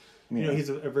does. You Yeah. know, he's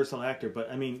a versatile actor. But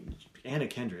I mean, Anna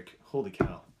Kendrick, holy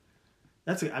cow,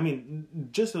 I mean,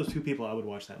 just those two people, I would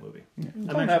watch that movie. Yeah. It's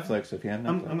I'm on actually- Netflix if you have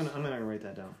Netflix. I'm gonna write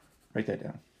that down. Write that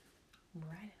down.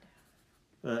 Write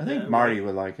it I think Marty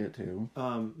would like it too.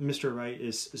 Mr. Right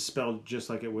is spelled just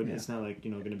like it would. Yeah. It's not like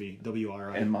going to be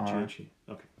WRI. M-R.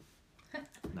 Okay,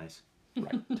 nice.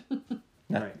 Right.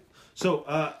 All right. So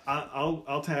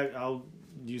I'll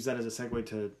use that as a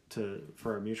segue to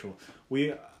for our mutual.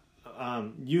 We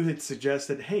you had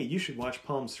suggested, hey, you should watch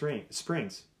Palm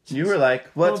Springs. You were like,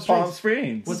 "What's Palm Palm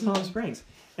Springs?" What's Palm Springs?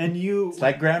 And you It's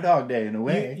like Groundhog Day in a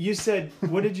way. you said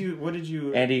what did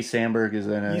you Andy Samberg is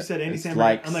in it. you said Andy It's Samberg.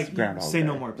 Like I'm like Groundhog say Day.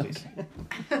 no more, please.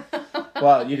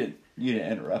 Well, you didn't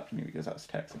interrupt me because I was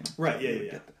texting. Right? You Yeah. would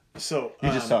Yeah. get that. So You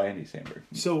just saw Andy Samberg.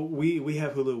 So we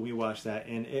have Hulu. We watched that,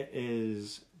 and it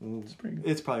is. pretty good.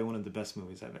 It's probably one of the best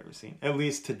movies I've ever seen, at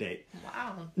least to date.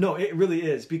 Wow. No, it really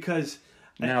is because.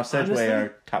 Now segue honestly-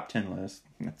 our top 10 list.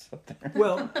 That's up there.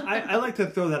 Well, I like to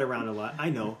throw that around a lot. I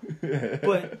know,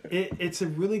 but it's a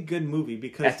really good movie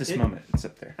because At this moment, it's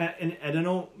up there. and I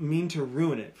don't mean to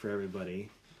ruin it for everybody,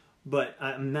 but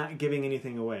I'm not giving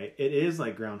anything away. It is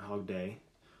like Groundhog Day.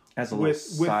 As a little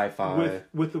sci-fi.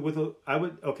 with a I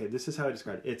would okay. This is how I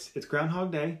describe it. It's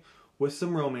Groundhog Day with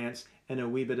some romance and a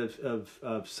wee bit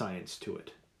of science to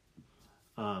it.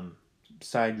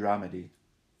 Side dramedy.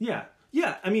 Yeah.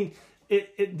 I mean,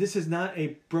 this is not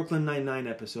a Brooklyn Nine-Nine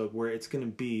episode where it's going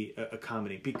to be a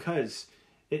comedy because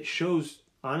it shows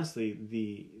honestly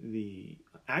the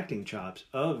acting chops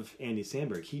of Andy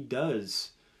Samberg. He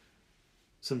does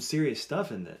some serious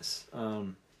stuff in this.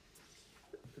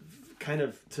 Kind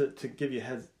of to give you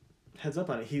heads up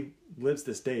on it, he lives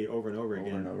this day over and over again.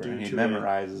 Over and over. due And he to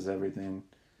memorizes everything.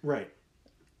 right.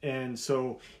 And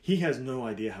so he has no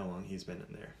idea how long he's been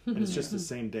in there. And it's just the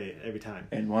same day every time.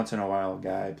 And once in a while, a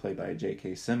guy played by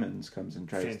J.K. Simmons comes and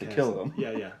tries Fantastic. to kill him.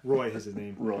 Yeah. Roy is his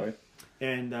name. Roy.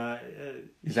 And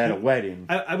He's at a wedding.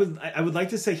 I would like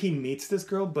to say he meets this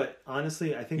girl, but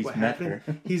honestly, I think He's what met happened,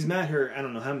 her. he's met her. I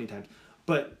don't know how many times,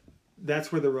 but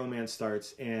that's where the romance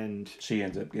starts. And She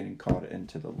ends up getting caught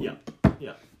into the loop.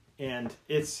 yeah, and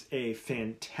it's a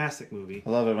fantastic movie. I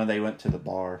love it when they went to the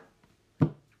bar.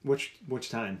 Which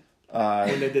time?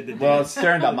 When they did the Well, dance. it's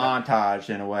during the montage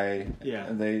in a way. Yeah.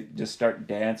 And they just start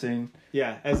dancing.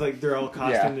 Yeah, as like they're all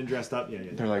costumed and dressed up. Yeah.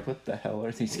 They're like, what the hell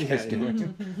are these guys Yeah.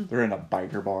 doing? They're in a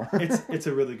biker bar. It's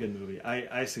a really good movie.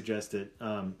 I suggest it.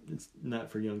 It's not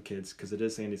for young kids because it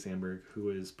is Sandy Sandberg, who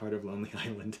is part of Lonely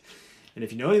Island. And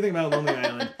if you know anything about Lonely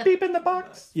Island, Beep in the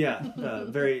box. yeah,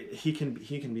 he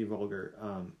can be vulgar,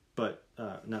 but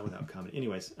not without comedy.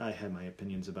 Anyways, I had my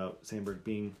opinions about Sandberg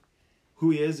being who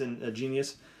he is and a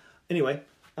genius. Anyway,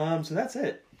 so that's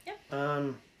it. Yeah.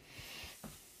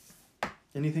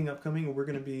 Anything upcoming? We're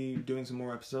going to be doing some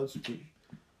more episodes. We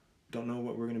don't know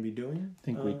what we're going to be doing. I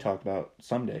think we talked about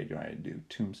someday trying to do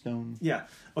Tombstone. Yeah.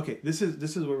 Okay. This is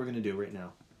what we're going to do right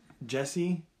now.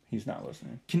 Jesse, He's not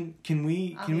listening. can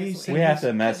we Obviously. say We have his,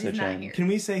 to message he's not him. here. can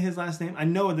we say his last name? I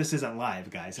know this isn't live,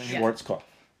 guys. I mean, Yeah. Schwarzkopf.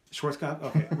 Schwarzkopf.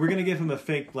 Okay, we're gonna give him a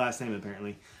fake last name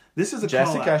apparently. This is a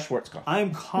Jessica call out. Schwarzkopf.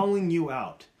 I'm calling you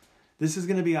out. This is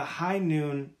going to be a high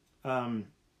noon.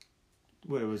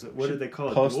 What was it? What did they call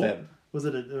it? Post Duel? it. Was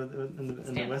it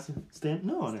in the West stand?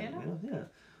 No, Stand-up? yeah.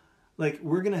 Like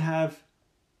we're gonna have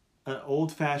an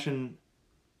old fashioned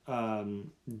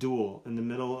duel in the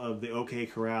middle of the OK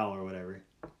Corral or whatever.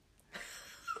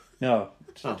 No,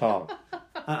 just talk.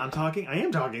 I'm talking. I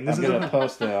am talking. This I'm is going to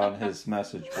post it on his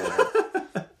message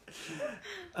board.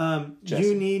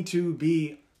 You need to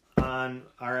be on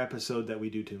our episode that we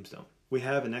do Tombstone. We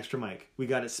have an extra mic. We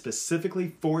got it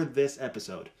specifically for this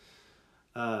episode.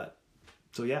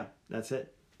 So yeah, that's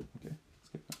it. Okay.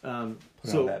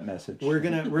 So on that message. we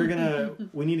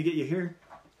need to get you here,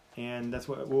 and that's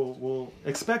what we'll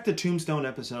expect a Tombstone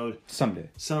episode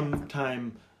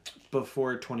sometime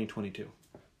before 2022,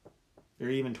 or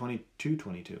even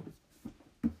 22.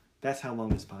 That's how long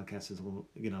this podcast is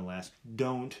gonna last.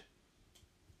 Don't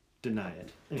deny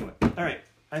it. Anyway, all right.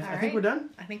 I think we're done.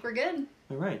 I think we're good.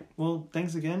 All right. Well,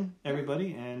 thanks again,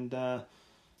 everybody, and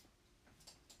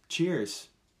cheers.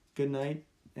 Good night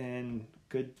and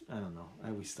good. I don't know. I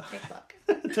always stop. Take luck.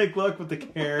 Take luck with the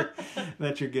care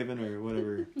that you're given, or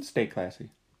whatever. Stay classy.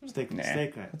 Stay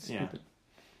classy. That's Yeah. stupid.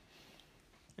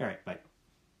 All right. Bye.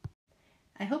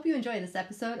 I hope you enjoy this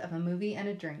episode of A Movie and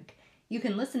a Drink. You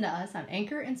can listen to us on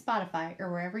Anchor and Spotify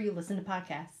or wherever you listen to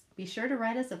podcasts. Be sure to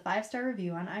write us a 5-star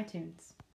review on iTunes.